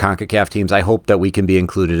 better CONCACAF teams, I hope that we can be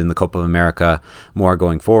included in the Copa America more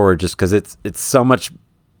going forward just because it's so much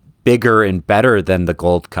bigger and better than the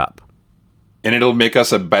Gold Cup. and it'll make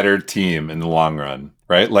us a better team in the long run,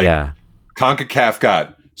 right? Like yeah. CONCACAF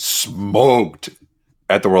got smoked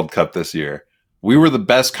at the World Cup this year. We were the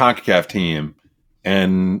best CONCACAF team,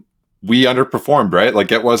 and we underperformed, right? Like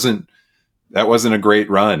that wasn't a great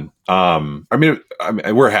run. I mean,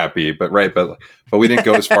 we're happy, but we didn't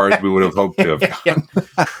go as far as we would have hoped to have gone.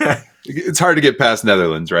 It's hard to get past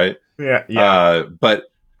Netherlands, right? Yeah.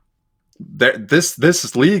 But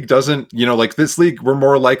this league doesn't, like this league, we're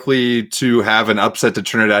more likely to have an upset to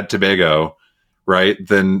Trinidad Tobago, right,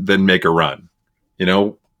 than make a run.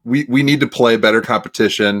 We need to play better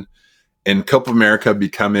competition, and Copa America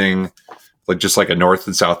becoming just like a North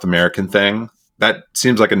and South American thing. That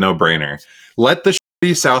seems like a no-brainer. Let the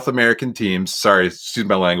shitty South American teams, sorry, excuse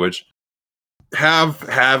my language, have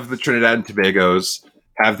the Trinidad and Tobagos,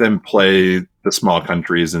 have them play the small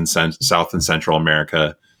countries in South and Central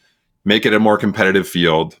America, make it a more competitive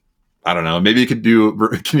field. I don't know. Maybe can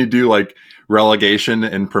you do like relegation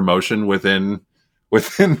and promotion within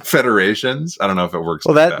federations? I don't know if it works.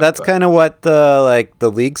 Well, that's kind of what the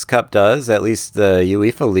Leagues Cup does, at least the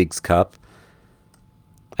UEFA Leagues Cup.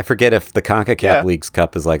 I forget if the CONCACAF Leagues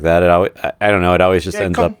Cup is like that. I don't know. It always just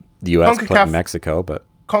ends up the U.S. playing Mexico, but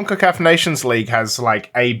CONCACAF Nations League has like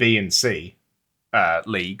A, B, and C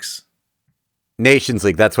leagues. Nations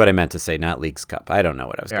League. That's what I meant to say, not Leagues Cup. I don't know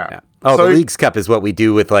what I was getting at. Oh, So- the Leagues Cup is what we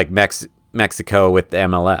do with like Mexico with the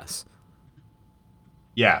MLS.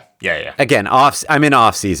 Yeah. Again, I'm in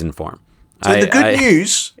off-season form. So the good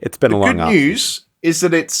news, it's been a long good news is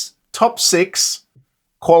that it's top 6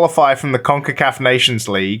 qualify from the CONCACAF Nations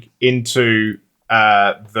League into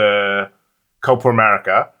the Copa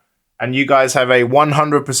America, and you guys have a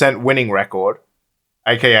 100% winning record,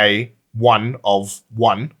 aka 1 of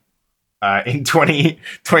 1, in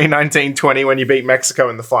 2019-20 when you beat Mexico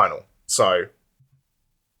in the final. So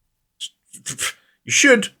you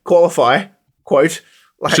should qualify, quote,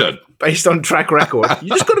 should. based on track record. You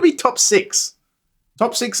just got to be top 6.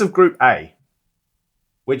 Top 6 of Group A,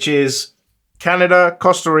 which is Canada,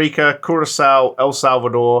 Costa Rica, Curacao, El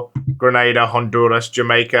Salvador, Grenada, Honduras,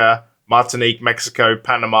 Jamaica, Martinique, Mexico,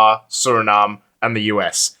 Panama, Suriname, and the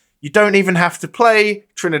US. You don't even have to play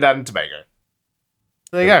Trinidad and Tobago.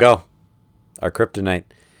 There you go. Our kryptonite.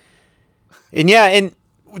 And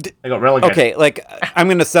They got relegated. okay, I'm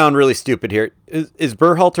going to sound really stupid here. Is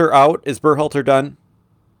Berhalter out? Is Berhalter done?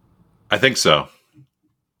 I think so.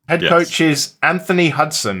 Head coach is Anthony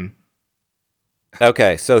Hudson.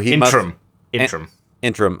 Okay, so he Interim.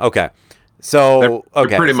 Interim. Okay. So they're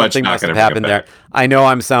pretty much something not must gonna have bring happened it there. back. I know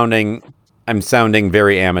I'm sounding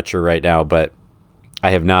very amateur right now, but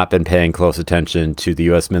I have not been paying close attention to the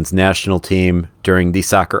U.S. men's national team during the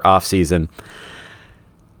soccer off season.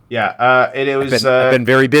 Yeah, it was. I've been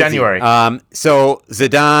very busy. January. So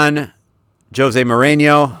Zidane, Jose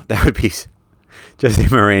Mourinho, that would be Jose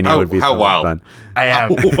Mourinho would be how so much wild. fun. I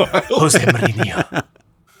am Jose Mourinho.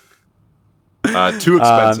 Too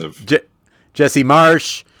expensive. Jesse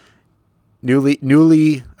Marsh,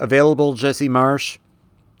 newly available Jesse Marsh.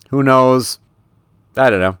 Who knows? I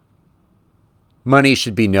don't know. Money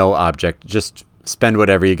should be no object. Just spend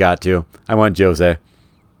whatever you got to. I want Jose.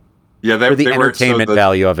 Yeah, For the entertainment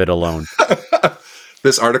value of it alone.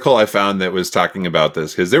 This article I found that was talking about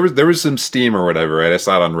this, because there was some steam or whatever, right? I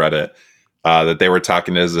saw it on Reddit that they were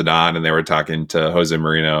talking to Zidane and they were talking to Jose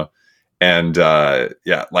Mourinho. And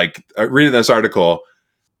reading this article,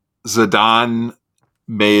 Zidane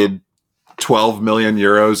made 12 million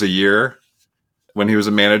euros a year when he was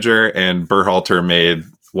a manager, and Berhalter made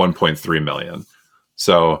 1.3 million.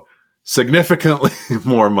 So significantly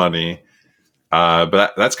more money.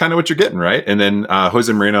 But that's kind of what you're getting, right? And then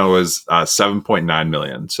Jose Mourinho was 7.9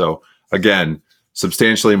 million. So again,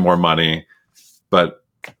 substantially more money. But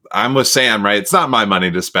I'm with Sam, right? It's not my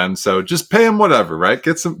money to spend, so just pay him whatever, right?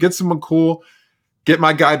 Get someone cool. Get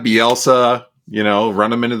my guy Bielsa,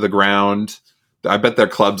 run him into the ground. I bet their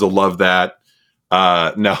clubs will love that.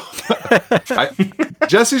 No,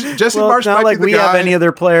 Jesse Marsh. Not like we have any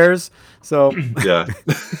other players, so yeah.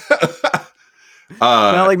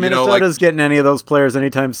 Not like Minnesota's getting any of those players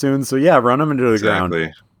anytime soon. So yeah, run them into the ground.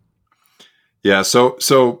 Yeah.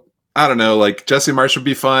 So I don't know. Like Jesse Marsh would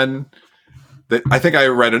be fun. I think I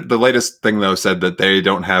read the latest thing though said that they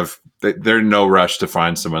don't have. They're in no rush to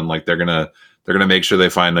find someone. Like they're gonna make sure they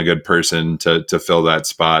find a good person to fill that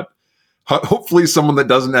spot. Hopefully, someone that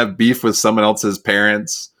doesn't have beef with someone else's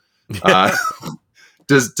parents.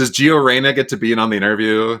 Does Gio Reyna get to be in on the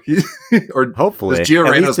interview? Or hopefully, does Gio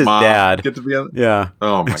Reyna's mom dad get to be on? Yeah.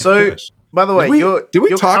 Oh my gosh. By the way, did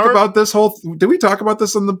we talk about this Did we talk about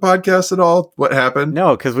this on the podcast at all? What happened?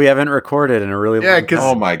 No, because we haven't recorded in a really long time.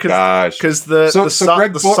 Oh my gosh! Because the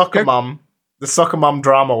soccer mom the soccer mom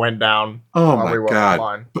drama went down. Oh while my we were God.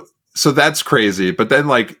 online. So that's crazy. But then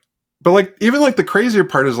even like the crazier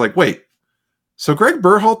part is like, wait, so Greg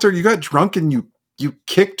Berhalter, you got drunk and you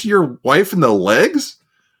kicked your wife in the legs?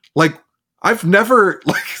 Like, I've never,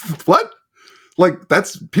 like, what? Like,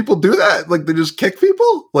 that's, people do that? Like, they just kick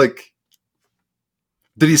people? Like,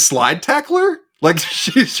 did he slide tackle her? Like,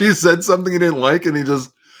 she said something he didn't like and he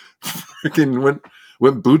just freaking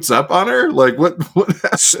went boots up on her? Like, what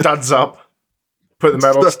happened? Studs up. Put the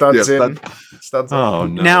metal studs in. Studs up. Oh,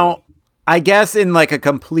 no. Now, I guess in like a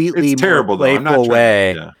completely It's terrible, more though. I'm not playful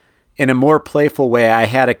way, yeah. in a more playful way, I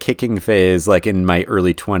had a kicking phase like in my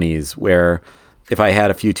early 20s where if I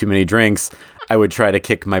had a few too many drinks, I would try to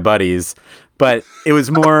kick my buddies. But it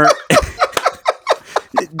was more...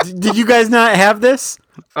 Did you guys not have this?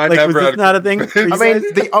 I Like, never was had this not a thing? for you I mean,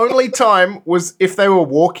 guys? the only time was if they were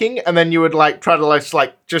walking and then you would like try to like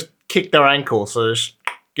just kick their ankle. So just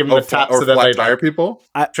give them a tap or so that flat they tire people?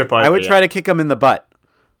 trip over. I would try to kick them in the butt.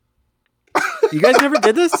 You guys never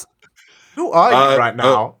did this? Who are you right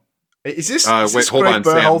now? Is this Wait, this hold Greg on,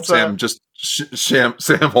 Berhalter? Sam. Just Sam,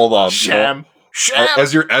 hold on. Sham.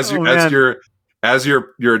 As your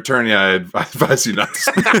attorney, I advise you not to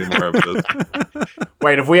speak anymore of this.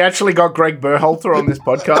 Wait, have we actually got Greg Berhalter on this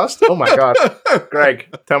podcast? Oh my god, Greg,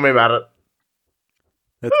 tell me about it.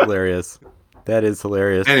 That's hilarious. That is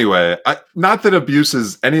hilarious. Anyway, not that abuse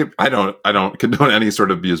is any. I don't condone any sort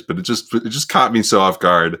of abuse, but it just caught me so off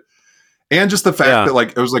guard, and just the fact that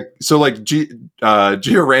like it was like so like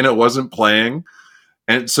Gio Reyna wasn't playing,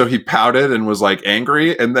 and so he pouted and was like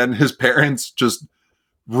angry, and then his parents just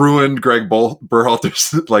ruined Greg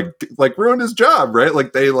Berhalter's like ruined his job, right?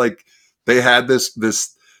 Like they had this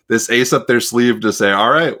ace up their sleeve to say,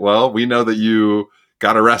 all right, well, we know that you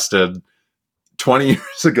got arrested 20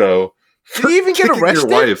 years ago. Did he even get Kicking arrested?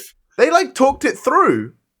 Your wife. They like talked it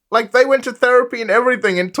through. Like they went to therapy and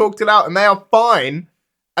everything and talked it out, and they are fine.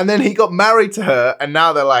 And then he got married to her, and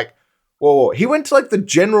now they're like, whoa. He went to like the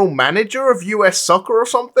general manager of US Soccer or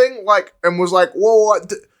something, like, and was like, whoa.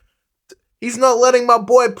 He's not letting my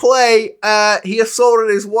boy play. He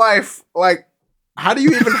assaulted his wife. Like, how do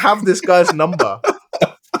you even have this guy's number?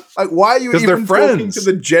 Like, why are you even talking to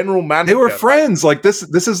the general manager? They were friends. Like this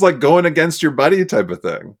is like going against your buddy type of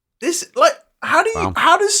thing. This, like, how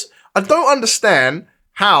does I don't understand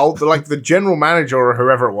how the general manager or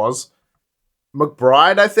whoever it was,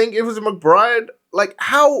 McBride, I think it was McBride. Like,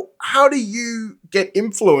 how do you get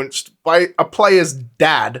influenced by a player's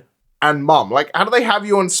dad and mom? Like, how do they have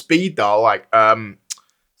you on speed dial? Like,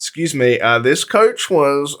 excuse me, this coach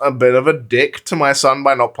was a bit of a dick to my son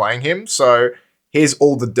by not playing him, so here's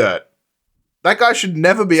all the dirt. That guy should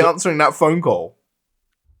never be answering that phone call.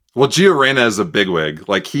 Well, Gio Reyna is a bigwig.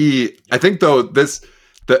 Like I think though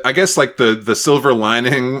I guess like the silver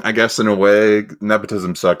lining, I guess in a way,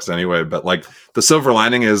 nepotism sucks anyway, but like the silver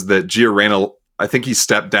lining is that Gio Reyna, I think he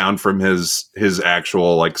stepped down from his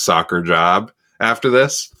actual like soccer job after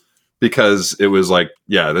this because it was like,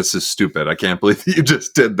 yeah, this is stupid. I can't believe that you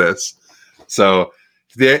just did this. So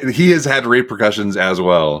he has had repercussions as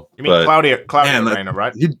well. You mean Claudio Reyna,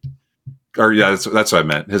 right? That's what I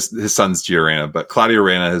meant. His son's Gio Reyna, but Claudio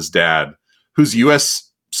Reyna, his dad, who's U.S.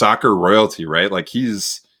 soccer royalty, right? Like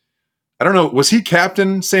I don't know, was he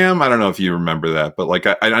captain, Sam? I don't know if you remember that, but like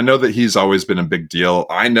I know that he's always been a big deal.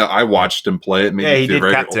 I know I watched him play. It made me feel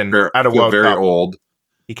very captain old, at a World very Cup. old.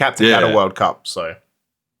 He captained at a World Cup, so.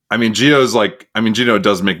 Gio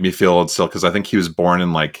does make me feel old still because I think he was born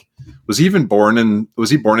in was he born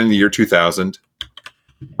in the year 2000?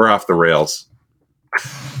 We're off the rails.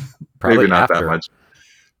 Probably Maybe not after. that much.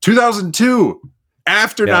 2002,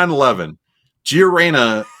 after 9/11. Gio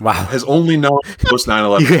Reyna has only known post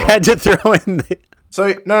 9/11. You had to throw in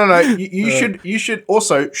So no. You should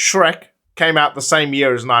also Shrek came out the same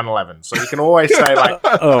year as 9/11. So you can always say like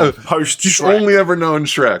post He's Shrek. only ever known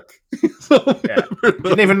Shrek.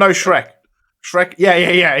 Didn't even know Shrek. Shrek,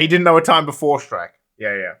 yeah. He didn't know a time before Shrek.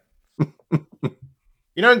 Yeah.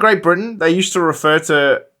 You know, in Great Britain, they used to refer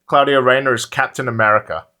to Claudio Reyna as Captain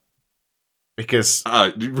America. Because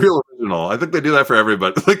real original. I think they do that for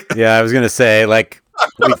everybody. Yeah, I was gonna say like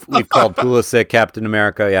we've called Pulisic Captain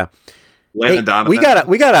America. Yeah, Landon Donovan.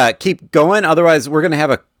 we gotta keep going. Otherwise, we're gonna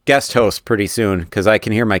have a guest host pretty soon because I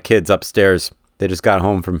can hear my kids upstairs. They just got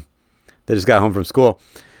home from school.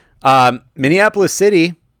 Minneapolis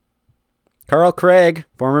City. Carl Craig,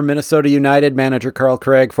 former Minnesota United manager Carl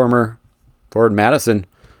Craig, former Forward Madison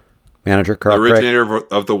manager Carl Craig. Originator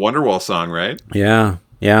of the Wonderwall song, right? Yeah.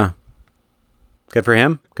 Good for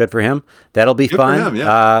him. That'll be fun. For him,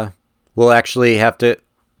 yeah. We'll actually have to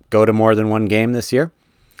go to more than one game this year.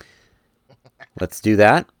 Let's do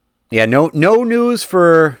that. Yeah, no news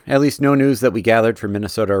for, at least no news that we gathered for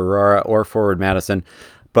Minnesota Aurora or Forward Madison.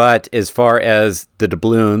 But as far as the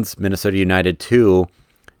Doubloons, Minnesota United 2,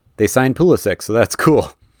 they signed Pulisic, so that's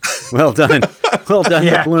cool. Well done. Well done,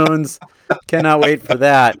 Yeah. Doubloons. Cannot wait for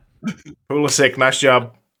that. Pulisic, nice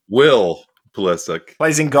job. Will Pulisic.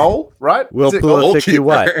 Plays in goal, right? Will Is it goal? Pulisic do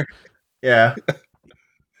what? Yeah.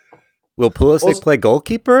 Will Pulisic Also- play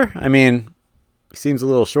goalkeeper? I mean, he seems a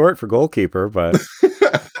little short for goalkeeper, but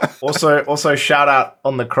Also, shout out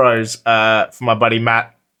on the Crows for my buddy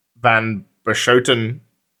Matt Van Beschoten,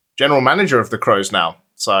 general manager of the Crows now.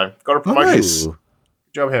 So got a promotion. nice. Ooh,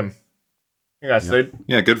 Good job, him. Congrats, dude.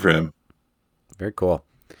 Yeah, good for him. very cool.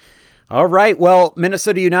 All right. Well,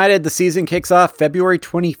 Minnesota United, the season kicks off February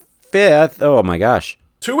 25th. Oh my gosh.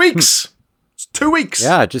 2 weeks. It's 2 weeks.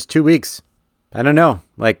 Yeah, just 2 weeks. I don't know.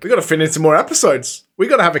 Like, We got to fit in some more episodes. We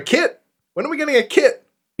got to have a kit. When are we getting a kit?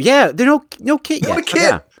 yeah, there's no kit What yet. a kit.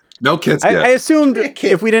 Yeah. No kids I yet. assumed Should be a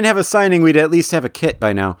kit. if we didn't have a signing, we'd at least have a kit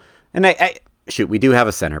by now. And shoot, we do have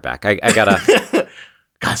a center back. I gotta.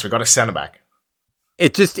 Guys, we got a center back.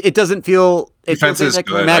 It doesn't feel. It Defense feels is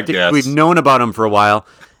good, I anticlimactic. guess. We've known about him for a while,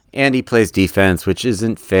 and he plays defense, which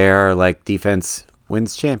isn't fair. Like, defense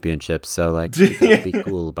wins championships, so like, we gotta be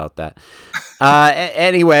cool about that.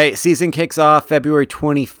 Anyway, season kicks off February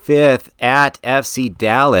 25th at FC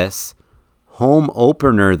Dallas. Home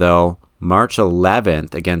opener though, March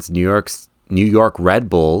 11th against New York Red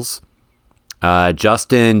Bulls.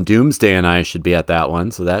 Justin Doomsday and I should be at that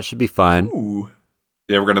one, so that should be fun. Ooh.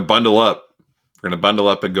 Yeah, we're gonna bundle up. We're gonna bundle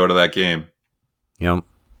up and go to that game.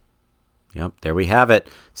 Yep, there we have it.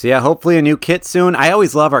 So yeah, hopefully a new kit soon. I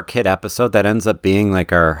always love our kit episode. That ends up being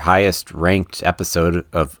like our highest ranked episode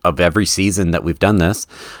of every season that we've done this.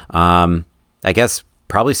 I guess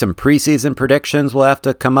probably some preseason predictions we'll have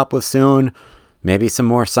to come up with soon. Maybe some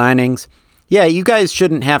more signings. Yeah, you guys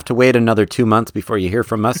shouldn't have to wait another 2 months before you hear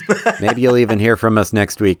from us. Maybe you'll even hear from us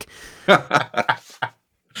next week.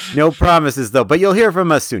 No promises though, but you'll hear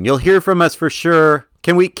from us soon. You'll hear from us for sure.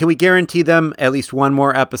 Can we guarantee them at least one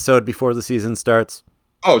more episode before the season starts?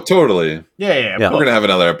 Oh, totally. Yeah. Yeah. We're gonna have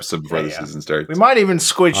another episode before Yeah, the yeah. season starts. We might even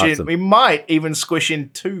squish Awesome. in. We might even squish in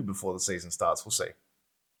 2 before the season starts. We'll see.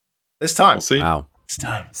 This time. We'll see. Wow. This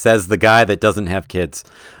time. Says the guy that doesn't have kids.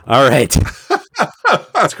 All right.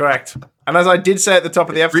 That's correct. And as I did say at the top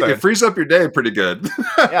of the It episode, frees up your day pretty good.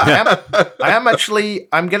 yeah,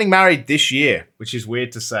 I'm getting married this year, which is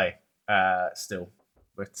weird to say still,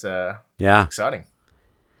 but Yeah. exciting.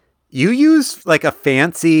 You use like a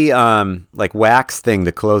fancy like wax thing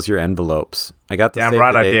to close your envelopes. I got to Damn save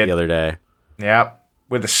right the I date did. the other day. Yeah,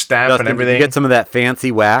 with the stamp Justin, and did you everything. get some of that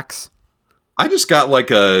fancy wax? I just got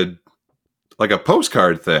like a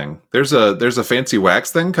postcard thing. There's a fancy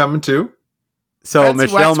wax thing coming too. So Fancy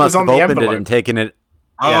Michelle wax must was on have the opened it envelope. and taken it.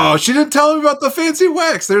 Oh, she didn't tell me about the fancy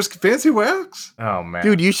wax. There's fancy wax. Oh man,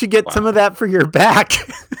 Dude, you should get some of that for your back.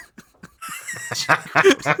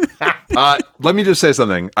 Let me just say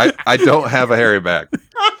something. I don't have a hairy back.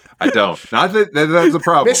 I don't. Not that that's a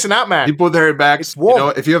problem. missing out, man. People with hairy backs, It's warm. you know,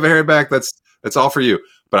 if you have a hairy back, that's all for you.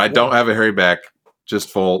 But I don't have a hairy back. Just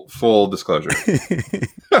full disclosure.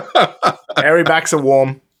 Hairy backs are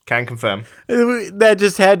warm. Can confirm. That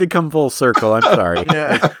just had to come full circle. I'm sorry.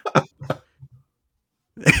 Yeah,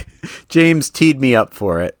 James teed me up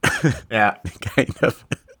for it. yeah. Kind of.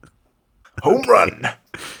 Home run.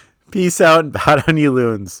 Peace out and hot on you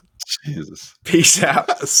loons. Jesus. Peace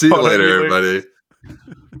out. See you Hot on later, you, everybody.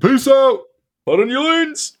 Peace out. Hot on your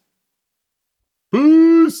loons.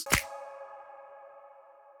 Peace.